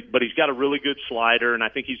 But he's got a really good slider, and I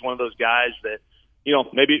think he's one of those guys that,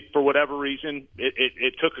 maybe for whatever reason,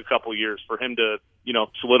 it took a couple years for him to,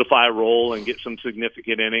 solidify a role and get some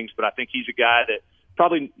significant innings. But I think he's a guy that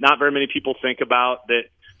probably not very many people think about, that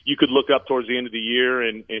you could look up towards the end of the year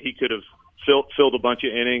and he could have filled a bunch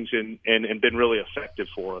of innings and been really effective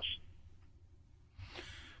for us.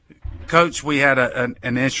 Coach, we had an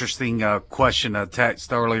interesting question, a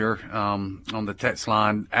text earlier on the text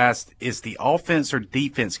line, asked, is the offense or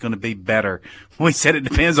defense going to be better? We said it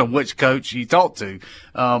depends on which coach you talk to.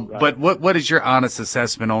 Right. But what is your honest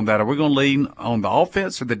assessment on that? Are we going to lean on the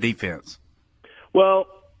offense or the defense? Well,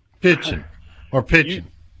 pitching.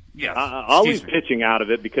 Yes. I'll leave pitching out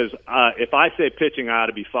of it because if I say pitching, I ought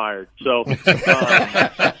to be fired. So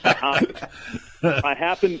I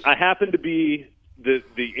happen to be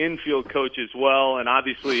the infield coach as well, and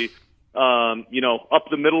obviously, up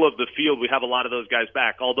the middle of the field, we have a lot of those guys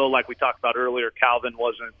back. Although, like we talked about earlier, Calvin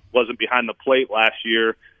wasn't behind the plate last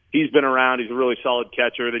year. He's been around. He's a really solid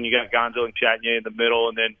catcher. Then you got Gonzo and Chatnier in the middle,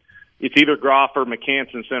 and then it's either Groff or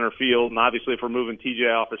McCants in center field. And obviously, if we're moving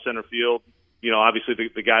TJ off of center field, obviously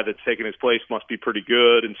the guy that's taking his place must be pretty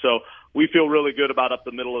good. And so we feel really good about up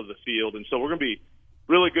the middle of the field. And so we're going to be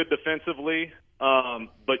really good defensively.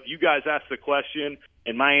 But you guys asked the question,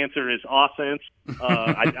 and my answer is offense.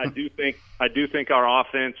 I do think our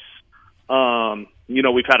offense,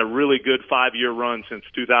 we've had a really good 5-year run since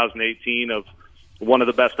 2018 of one of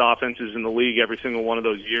the best offenses in the league every single one of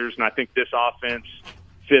those years. And I think this offense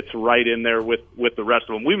fits right in there with the rest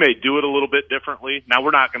of them. We may do it a little bit differently. Now,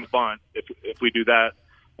 we're not going to bunt. If we do that,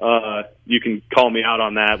 you can call me out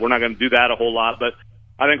on that. We're not going to do that a whole lot, but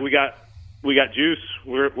I think we got juice.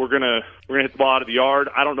 We're gonna hit the ball out of the yard.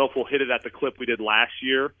 I don't know if we'll hit it at the clip we did last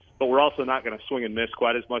year, but we're also not going to swing and miss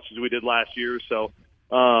quite as much as we did last year. So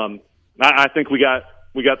I think we got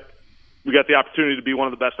the opportunity to be one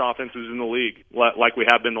of the best offenses in the league, like we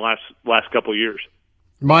have been the last couple of years.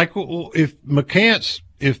 Michael, if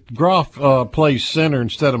Groff plays center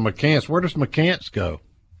instead of McCants, where does McCants go?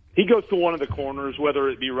 He goes to one of the corners, whether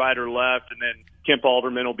it be right or left, and then Kemp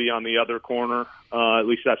Alderman will be on the other corner. At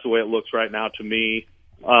least that's the way it looks right now to me.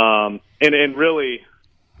 And really,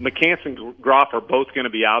 McCants and Groff are both going to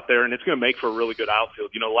be out there, and it's going to make for a really good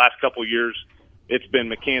outfield. The last couple of years it's been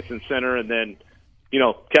McCants in center, and then,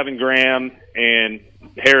 Kevin Graham and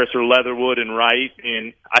Harris or Leatherwood and Wright,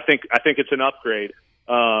 and I think it's an upgrade.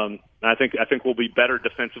 I think we'll be better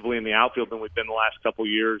defensively in the outfield than we've been the last couple of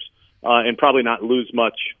years, and probably not lose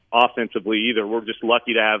much offensively either. We're just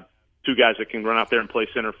lucky to have two guys that can run out there and play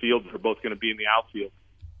center field. They're both going to be in the outfield.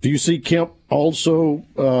 Do you see Kemp also,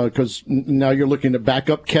 because now you're looking at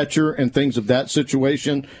backup catcher and things of that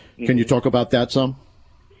situation? Can you talk about that some?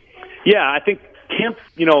 Yeah, I think Kemp,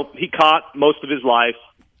 he caught most of his life,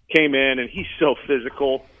 came in, and he's so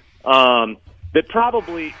physical that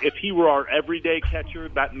probably if he were our everyday catcher,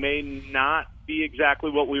 that may not be exactly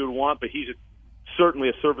what we would want, but he's certainly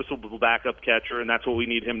a serviceable backup catcher, and that's what we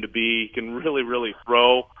need him to be. He can really, really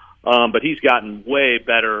throw, but he's gotten way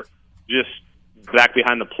better just back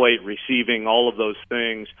behind the plate, receiving, all of those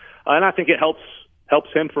things. And I think it helps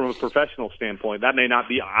him from a professional standpoint. That may not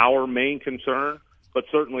be our main concern, but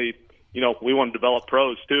certainly, we want to develop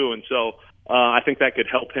pros too. And so I think that could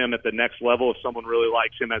help him at the next level if someone really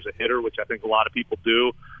likes him as a hitter, which I think a lot of people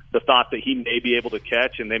do. The thought that he may be able to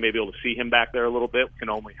catch and they may be able to see him back there a little bit can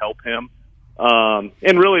only help him.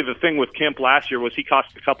 And really the thing with Kemp last year was he cost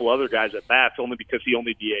a couple other guys at bats only because he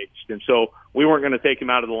only DH'd. And so we weren't going to take him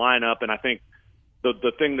out of the lineup. And I think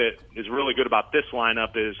the thing that is really good about this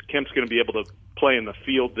lineup is Kemp's going to be able to play in the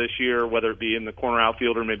field this year, whether it be in the corner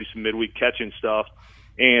outfield or maybe some midweek catching stuff.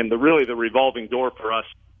 And the revolving door for us,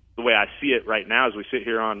 the way I see it right now as we sit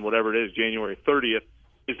here on whatever it is, January 30th,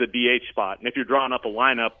 is the DH spot. And if you're drawing up a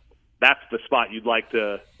lineup, that's the spot you'd like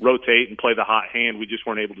to rotate and play the hot hand. We just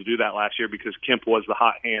weren't able to do that last year because Kemp was the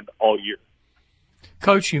hot hand all year.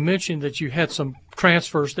 Coach, you mentioned that you had some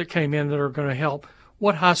transfers that came in that are going to help.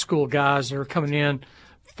 What high school guys that are coming in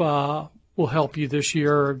will help you this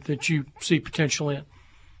year that you see potential in?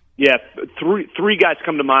 Yeah, three guys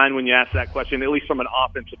come to mind when you ask that question, at least from an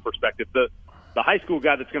offensive perspective. The high school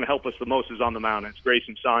guy that's going to help us the most is on the mound. It's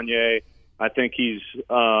Grayson Saunier. I think he's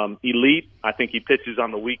elite. I think he pitches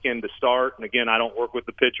on the weekend to start. And, again, I don't work with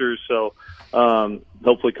the pitchers, so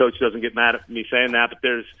hopefully Coach doesn't get mad at me saying that.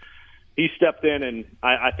 But he stepped in, and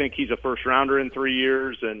I think he's a first-rounder in 3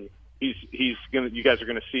 years, and he's gonna. You guys are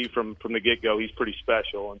going to see from the get-go he's pretty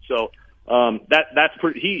special. And so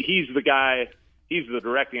he's the guy. He's the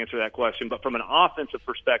direct answer to that question. But from an offensive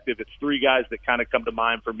perspective, it's three guys that kind of come to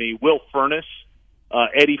mind for me. Will Furness,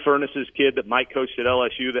 Eddie Furness's kid that Mike coached at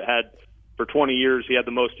LSU that had – for 20 years, he had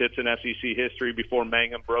the most hits in SEC history before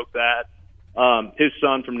Mangum broke that. His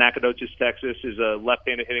son from Nacogdoches, Texas, is a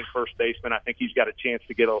left-handed hitting first baseman. I think he's got a chance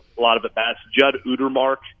to get a lot of at-bats. Judd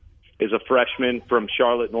Udermark is a freshman from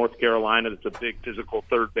Charlotte, North Carolina. That's a big physical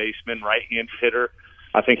third baseman, right-handed hitter.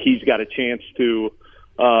 I think he's got a chance to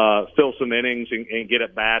fill some innings and get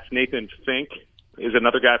at-bats. Nathan Fink is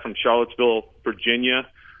another guy from Charlottesville, Virginia,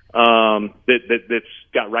 that's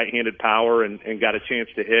got right-handed power and got a chance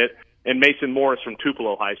to hit. And Mason Morris from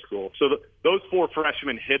Tupelo High School. So those four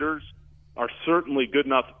freshman hitters are certainly good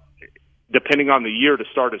enough, depending on the year, to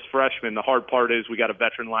start as freshmen. The hard part is we got a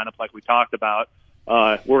veteran lineup like we talked about.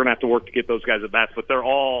 We're going to have to work to get those guys at bats, but they've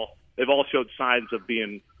all showed signs of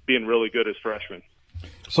being really good as freshmen.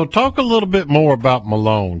 So talk a little bit more about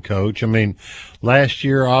Malone, Coach. I mean, last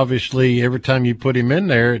year, obviously, every time you put him in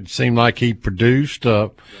there, it seemed like he produced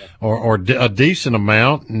or a decent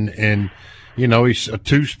amount, and he's a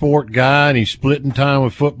two-sport guy, and he's splitting time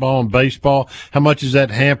with football and baseball. How much has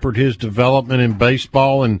that hampered his development in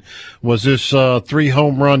baseball? And was this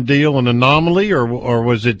 3-home-run deal an anomaly, or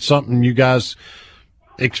was it something you guys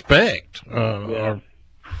expect?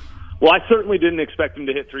 Well, I certainly didn't expect him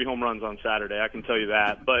to hit 3 home runs on Saturday. I can tell you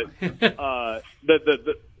that. But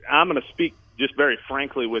I'm going to speak just very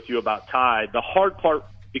frankly with you about Ty. The hard part,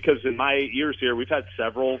 because in my 8 years here, we've had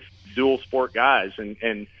several dual-sport guys,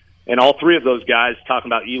 and all three of those guys, talking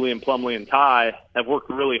about Ely and Plumlee and Ty, have worked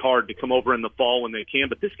really hard to come over in the fall when they can.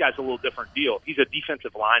 But this guy's a little different deal. He's a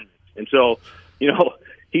defensive lineman. And so,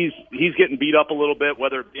 he's getting beat up a little bit,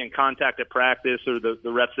 whether it be in contact at practice or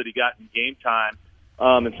the reps that he got in game time.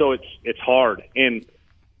 And so it's hard. And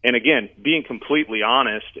again, being completely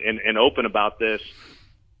honest and open about this,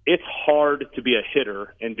 it's hard to be a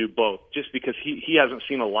hitter and do both just because he hasn't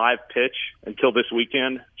seen a live pitch until this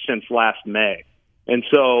weekend since last May. And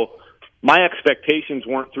so my expectations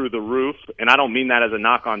weren't through the roof, and I don't mean that as a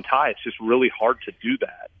knock on Ty. It's just really hard to do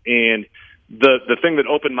that. And the thing that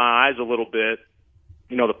opened my eyes a little bit,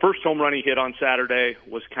 the first home run he hit on Saturday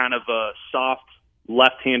was kind of a soft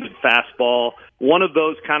left-handed fastball, one of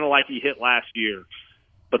those kind of like he hit last year.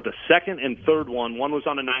 But the second and third one was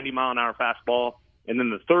on a 90-mile-an-hour fastball, And then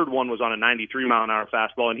the third one was on a 93-mile-an-hour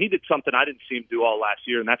fastball. And he did something I didn't see him do all last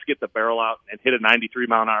year, and that's get the barrel out and hit a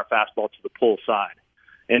 93-mile-an-hour fastball to the pull side.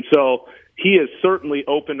 And so he has certainly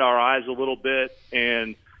opened our eyes a little bit,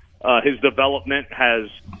 and his development has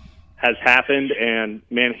happened. And,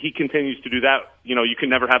 man, he continues to do that. You know, you can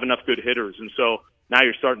never have enough good hitters. And so now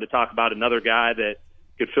you're starting to talk about another guy that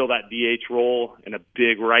could fill that DH role and a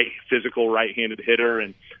big physical right-handed hitter.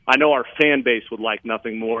 And I know our fan base would like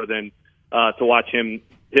nothing more than to watch him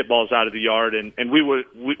hit balls out of the yard, and we would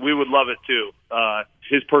love it too.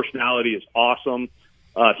 His personality is awesome.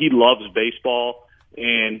 He loves baseball,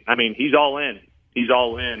 and I mean he's all in.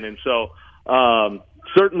 And so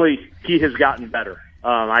certainly he has gotten better.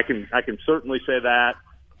 I can certainly say that,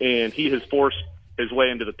 and he has forced his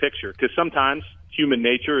way into the picture, because sometimes human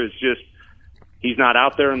nature is just he's not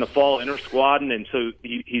out there in the fall inter-squadding, and so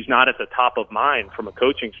he's not at the top of mind from a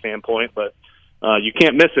coaching standpoint, but you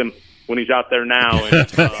can't miss him when he's out there now,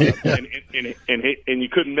 and you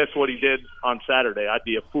couldn't miss what he did on Saturday. I'd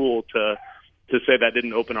be a fool to say that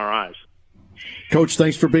didn't open our eyes. Coach,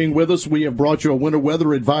 thanks for being with us. We have brought you a winter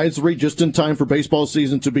weather advisory just in time for baseball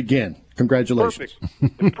season to begin. Congratulations.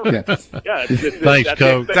 Perfect. Yeah, thanks,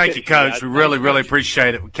 Coach. Thank you, Coach. We really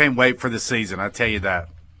appreciate it. We can't wait for the season. I tell you that.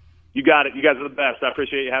 You got it. You guys are the best. I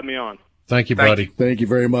appreciate you having me on. Thank you, buddy. Thank you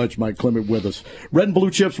very much, Mike Clement, with us. Red and Blue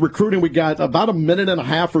Chips recruiting. We got about a minute and a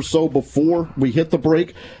half or so before we hit the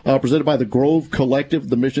break. Presented by the Grove Collective.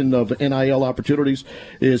 The mission of NIL opportunities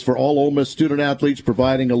is for all Ole Miss student athletes,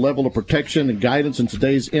 providing a level of protection and guidance in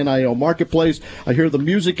today's NIL marketplace. I hear the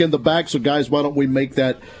music in the back, so guys, why don't we make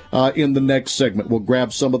that in the next segment? We'll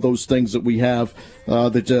grab some of those things that we have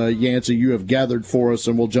that Yancey, you have gathered for us,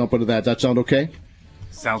 and we'll jump into that. That sound okay?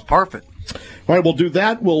 Sounds perfect. All right, we'll do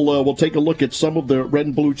that. We'll take a look at some of the Red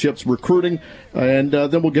and Blue Chips recruiting, and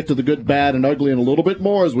then we'll get to the good, bad, and ugly and a little bit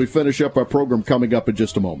more as we finish up our program coming up in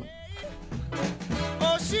just a moment.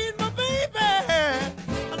 Oh, she's my baby.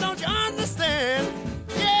 Don't you understand?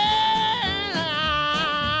 Yeah,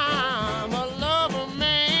 I'm a lover,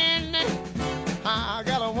 man. I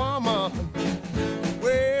got a woman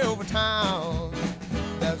way over town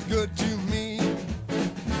that's good to me.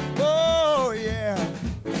 Oh, yeah.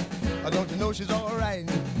 Don't you know she's all right?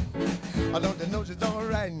 Don't you know she's all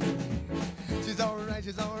right? She's all right,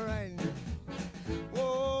 she's all right.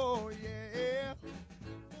 Oh, yeah.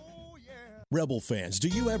 Oh, yeah. Rebel fans, do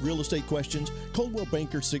you have real estate questions? Coldwell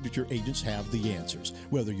Banker Signature agents have the answers.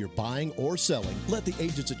 Whether you're buying or selling, let the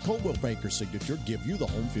agents at Coldwell Banker Signature give you the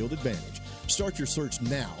home field advantage. Start your search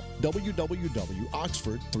now.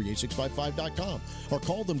 www.oxford38655.com or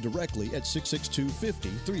call them directly at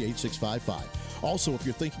 662-50-38655. Also, if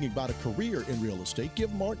you're thinking about a career in real estate,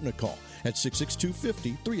 give Martin a call at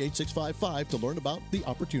 662-50-38655 to learn about the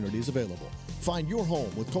opportunities available. Find your home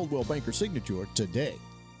with Coldwell Banker Signature today.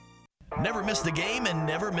 Never miss the game and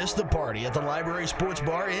never miss the party at the Library Sports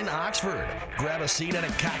Bar in Oxford. Grab a seat and a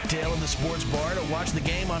cocktail in the sports bar to watch the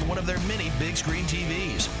game on one of their many big screen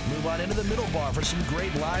TVs. Move on into the middle bar for some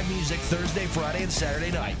great live music Thursday, Friday, and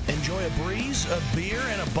Saturday night. Enjoy a breeze, a beer,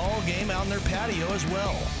 and a ball game out in their patio as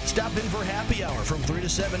well. Stop in for happy hour from 3 to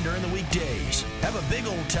 7 during the weekdays. Have a big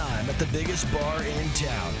old time at the biggest bar in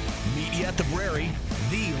town. Meet you at the Brary,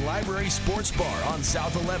 the Library Sports Bar on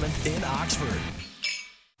South 11th in Oxford.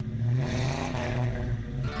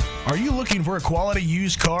 Are you looking for a quality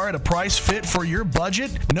used car at a price fit for your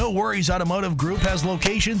budget? No Worries Automotive Group has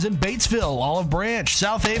locations in Batesville, Olive Branch,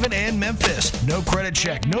 South Haven, and Memphis. No credit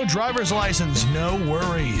check, no driver's license, no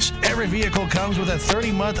worries. Every vehicle comes with a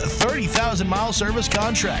 30-month, 30,000-mile service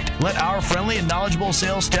contract. Let our friendly and knowledgeable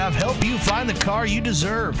sales staff help you find the car you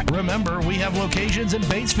deserve. Remember, we have locations in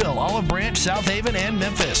Batesville, Olive Branch, South Haven, and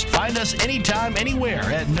Memphis. Find us anytime, anywhere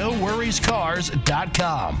at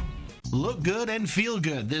NoWorriesCars.com. Look good and feel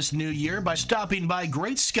good this new year by stopping by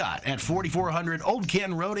Great Scott at 4400 Old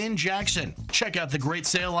Canton Road in Jackson. Check out the great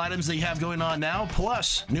sale items they have going on now,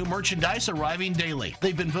 plus new merchandise arriving daily.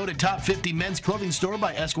 They've been voted top 50 men's clothing store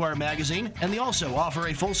by Esquire magazine, and they also offer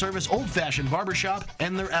a full-service old-fashioned barbershop,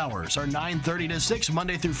 and their hours are 9:30 to 6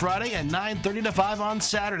 Monday through Friday and 9:30 to 5 on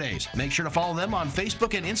Saturdays. Make sure to follow them on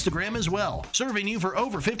Facebook and Instagram as well. Serving you for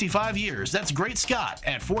over 55 years, that's Great Scott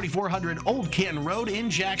at 4400 Old Canton Road in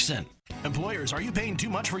Jackson. Employers, are you paying too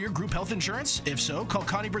much for your group health insurance? If so, call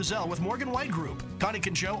Connie Brazel with Morgan White Group. Connie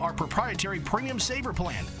can show our proprietary Premium Saver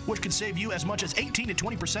Plan, which could save you as much as 18 to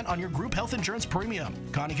 20% on your group health insurance premium.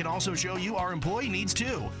 Connie can also show you our employee needs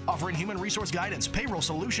too, offering human resource guidance, payroll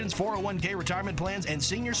solutions, 401k retirement plans, and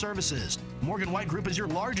senior services. Morgan White Group is your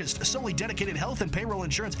largest, solely dedicated health and payroll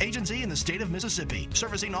insurance agency in the state of Mississippi,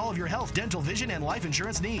 servicing all of your health, dental, vision, and life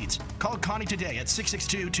insurance needs. Call Connie today at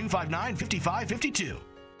 662-259-5552.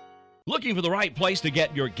 Looking for the right place to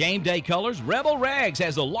get your game day colors? Rebel Rags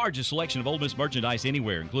has the largest selection of Ole Miss merchandise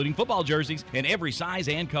anywhere, including football jerseys in every size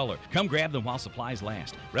and color. Come grab them while supplies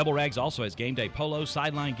last. Rebel Rags also has game day polos,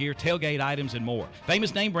 sideline gear, tailgate items, and more.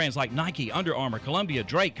 Famous name brands like Nike, Under Armour, Columbia,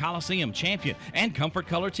 Drake, Coliseum, Champion, and Comfort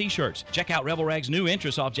Color t-shirts. Check out Rebel Rags' new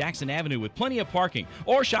entrance off Jackson Avenue with plenty of parking,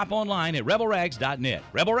 or shop online at rebelrags.net.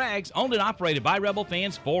 Rebel Rags, owned and operated by Rebel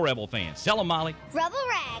fans for Rebel fans. Sell them, Molly. Rebel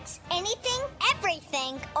Rags, anything,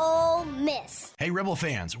 everything, Ole Miss. Hey, Rebel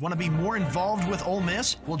fans, want to be more involved with Ole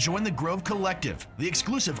Miss? Well, join the Grove Collective, the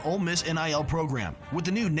exclusive Ole Miss NIL program. With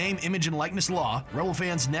the new name, image, and likeness law, Rebel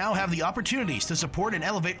fans now have the opportunities to support and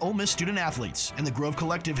elevate Ole Miss student athletes. And the Grove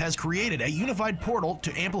Collective has created a unified portal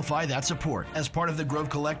to amplify that support. As part of the Grove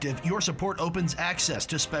Collective, your support opens access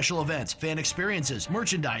to special events, fan experiences,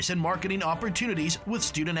 merchandise, and marketing opportunities with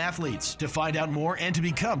student athletes. To find out more and to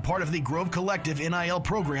become part of the Grove Collective NIL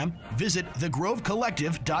program, visit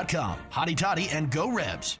thegrovecollective.com. Hotty toddy and go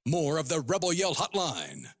Rebs. More of the Rebel Yell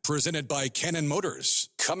Hotline, presented by Cannon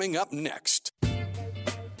Motors, coming up next.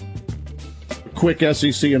 Quick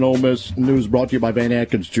SEC and Ole Miss news brought to you by Van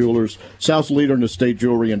Atkins Jewelers. South's leader in estate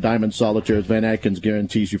jewelry and diamond solitaires. Van Atkins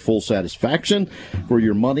guarantees you full satisfaction for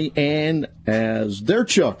your money. And as their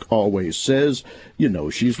Chuck always says, you know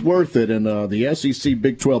she's worth it. And the SEC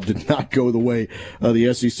Big 12 did not go the way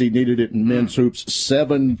the SEC needed it in men's hoops.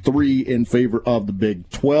 7-3 in favor of the Big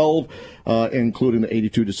 12. Including the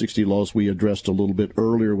 82-60 loss we addressed a little bit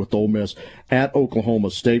earlier with Ole Miss at Oklahoma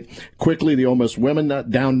State. Quickly, the Ole Miss women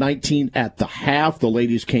down 19 at the half. The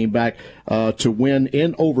ladies came back to win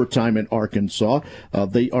in overtime in Arkansas.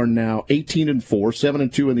 They are now 18-4,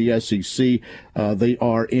 7-2 in the SEC. They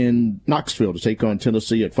are in Knoxville to take on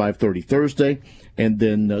Tennessee at 5:30 Thursday. And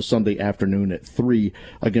then Sunday afternoon at 3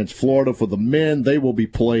 against Florida. For the men, they will be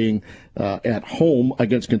playing at home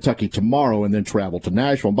against Kentucky tomorrow and then travel to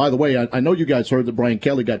Nashville. And by the way, I know you guys heard that Brian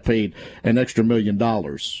Kelly got paid an extra $1 million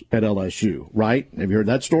at LSU, right? Have you heard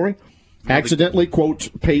that story? Accidentally, quote,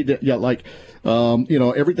 paid,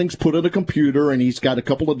 everything's put in a computer, and he's got a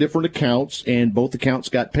couple of different accounts, and both accounts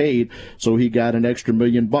got paid, so he got an extra $1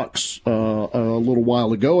 million a little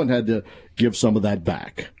while ago and had to give some of that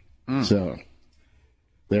back. So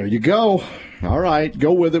there you go. All right,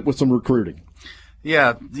 go with it with some recruiting.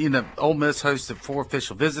 Yeah, Ole Miss hosted 4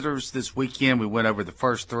 official visitors this weekend. We went over the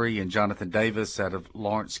first 3, and Jonathan Davis out of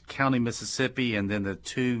Lawrence County, Mississippi, and then the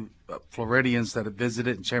 2 Floridians that have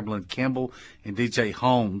visited, Chamberlain Campbell and DJ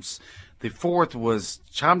Holmes. The 4th was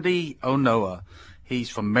Chamdi Onoa.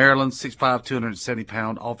 He's from Maryland, 6'5",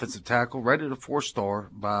 270-pound offensive tackle, rated a 4-star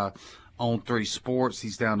by On3 Sports.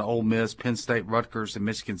 He's down to Ole Miss, Penn State, Rutgers, and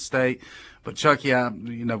Michigan State. But Chucky,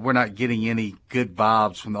 we're not getting any good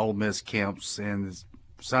vibes from the Ole Miss camps, and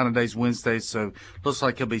signing day's Wednesday, so looks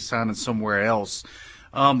like he'll be signing somewhere else.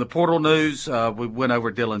 The portal news, we went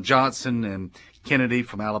over Dylan Johnson and Kennedy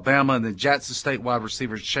from Alabama, and then Jackson State wide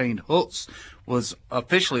receiver Shane Hooks was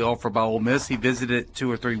officially offered by Ole Miss. He visited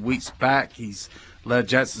 2 or 3 weeks back. He's led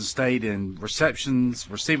Jackson State in receptions,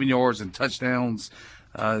 receiving yards, and touchdowns.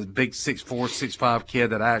 Big 6'4", 6'5" kid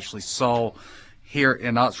that I actually saw here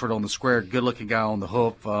in Oxford on the square. Good-looking guy on the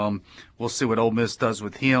hoof. We'll see what Ole Miss does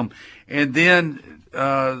with him. And then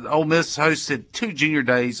Ole Miss hosted 2 junior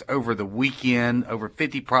days over the weekend, over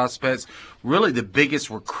 50 prospects. Really the biggest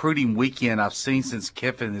recruiting weekend I've seen since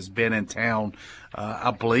Kiffin has been in town.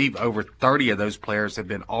 I believe over 30 of those players have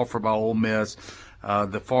been offered by Ole Miss.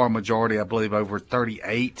 The far majority, I believe over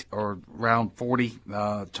 38 or around 40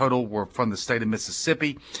 total, were from the state of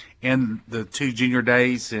Mississippi in the 2 junior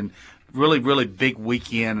days. And really, really big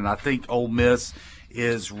weekend. And I think Ole Miss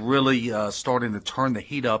is really starting to turn the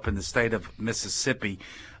heat up in the state of Mississippi.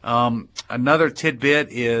 Another tidbit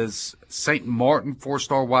is St. Martin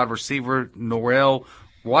 4-star wide receiver Norrell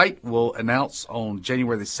White will announce on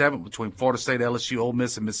January the 7th between Florida State, LSU, Ole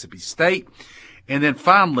Miss, and Mississippi State. And then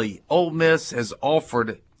finally, Ole Miss has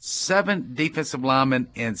offered 7 defensive linemen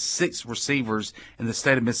and 6 receivers in the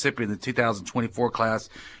state of Mississippi in the 2024 class.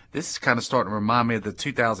 This is kind of starting to remind me of the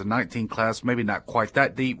 2019 class, maybe not quite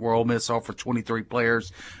that deep, where Ole Miss offered 23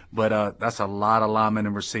 players, but that's a lot of linemen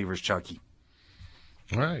and receivers, Chucky.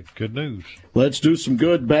 All right, good news. Let's do some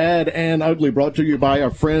good, bad, and ugly, brought to you by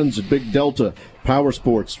our friends at Big Delta Power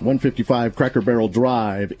Sports, 155 Cracker Barrel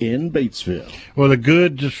Drive in Batesville. Well, the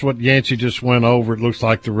good, just what Yancey just went over, it looks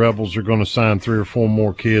like the Rebels are going to sign 3 or 4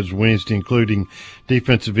 more kids Wednesday, including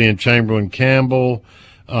defensive end Chamberlain Campbell,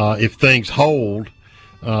 if things hold.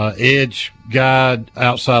 Edge guide,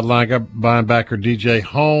 outside linebacker DJ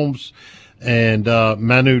Holmes, and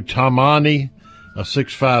Manu Tamani, a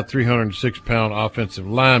 6'5", 306-pound offensive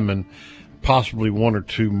lineman, possibly 1 or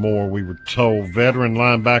 2 more, we were told. Veteran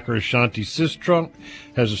linebacker Ashanti Sistrunk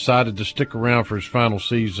has decided to stick around for his final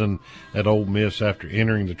season at Ole Miss after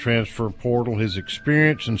entering the transfer portal. His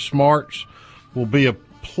experience and smarts will be a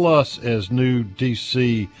plus as new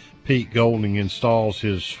DC Pete Golding installs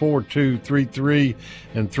his 4-2, 3-3,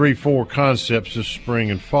 and 3-4 concepts this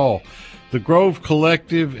spring and fall. The Grove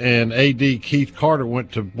Collective and A.D. Keith Carter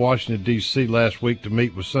went to Washington, D.C. last week to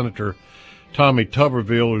meet with Senator Tommy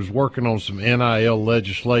Tuberville, who's working on some NIL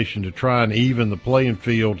legislation to try and even the playing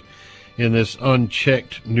field in this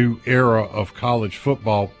unchecked new era of college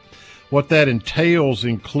football. What that entails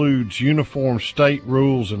includes uniform state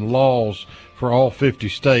rules and laws for all 50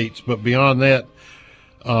 states, but beyond that,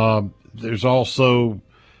 there's also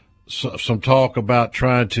some talk about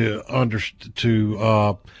trying to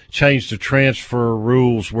change the transfer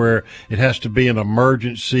rules where it has to be an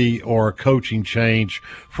emergency or a coaching change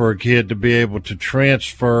for a kid to be able to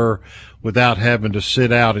transfer without having to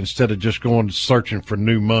sit out instead of just going searching for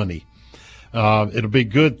new money. It'll be a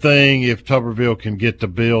good thing if Tuberville can get the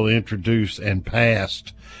bill introduced and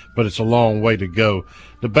passed, but it's a long way to go.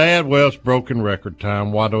 The bad, well, it's broken record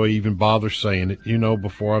time. Why do I even bother saying it? You know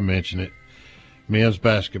before I mention it. Men's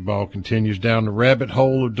basketball continues down the rabbit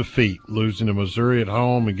hole of defeat, losing to Missouri at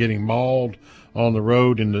home and getting mauled on the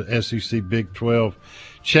road in the SEC Big 12,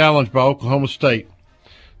 challenged by Oklahoma State.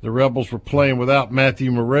 The Rebels were playing without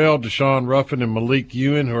Matthew Morrell, Deshaun Ruffin, and Malik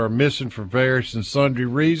Ewan, who are missing for various and sundry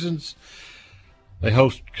reasons. They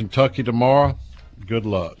host Kentucky tomorrow. Good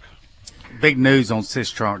luck. Big news on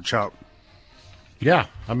Sistrunk, Chuck. Yeah,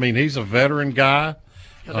 I mean, he's a veteran guy.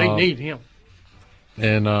 Yeah, they need him.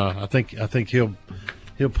 And I think he'll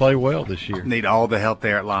play well this year. Need all the help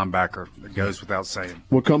there at linebacker. It goes without saying.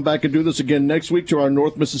 We'll come back and do this again next week to our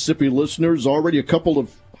North Mississippi listeners. Already a couple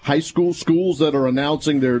of high school schools that are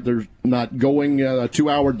announcing they're not going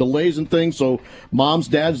 2-hour delays and things. So moms,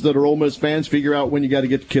 dads that are Ole Miss fans, figure out when you got to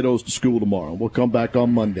get the kiddos to school tomorrow. We'll come back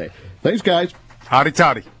on Monday. Thanks, guys. Howdy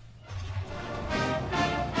toddy.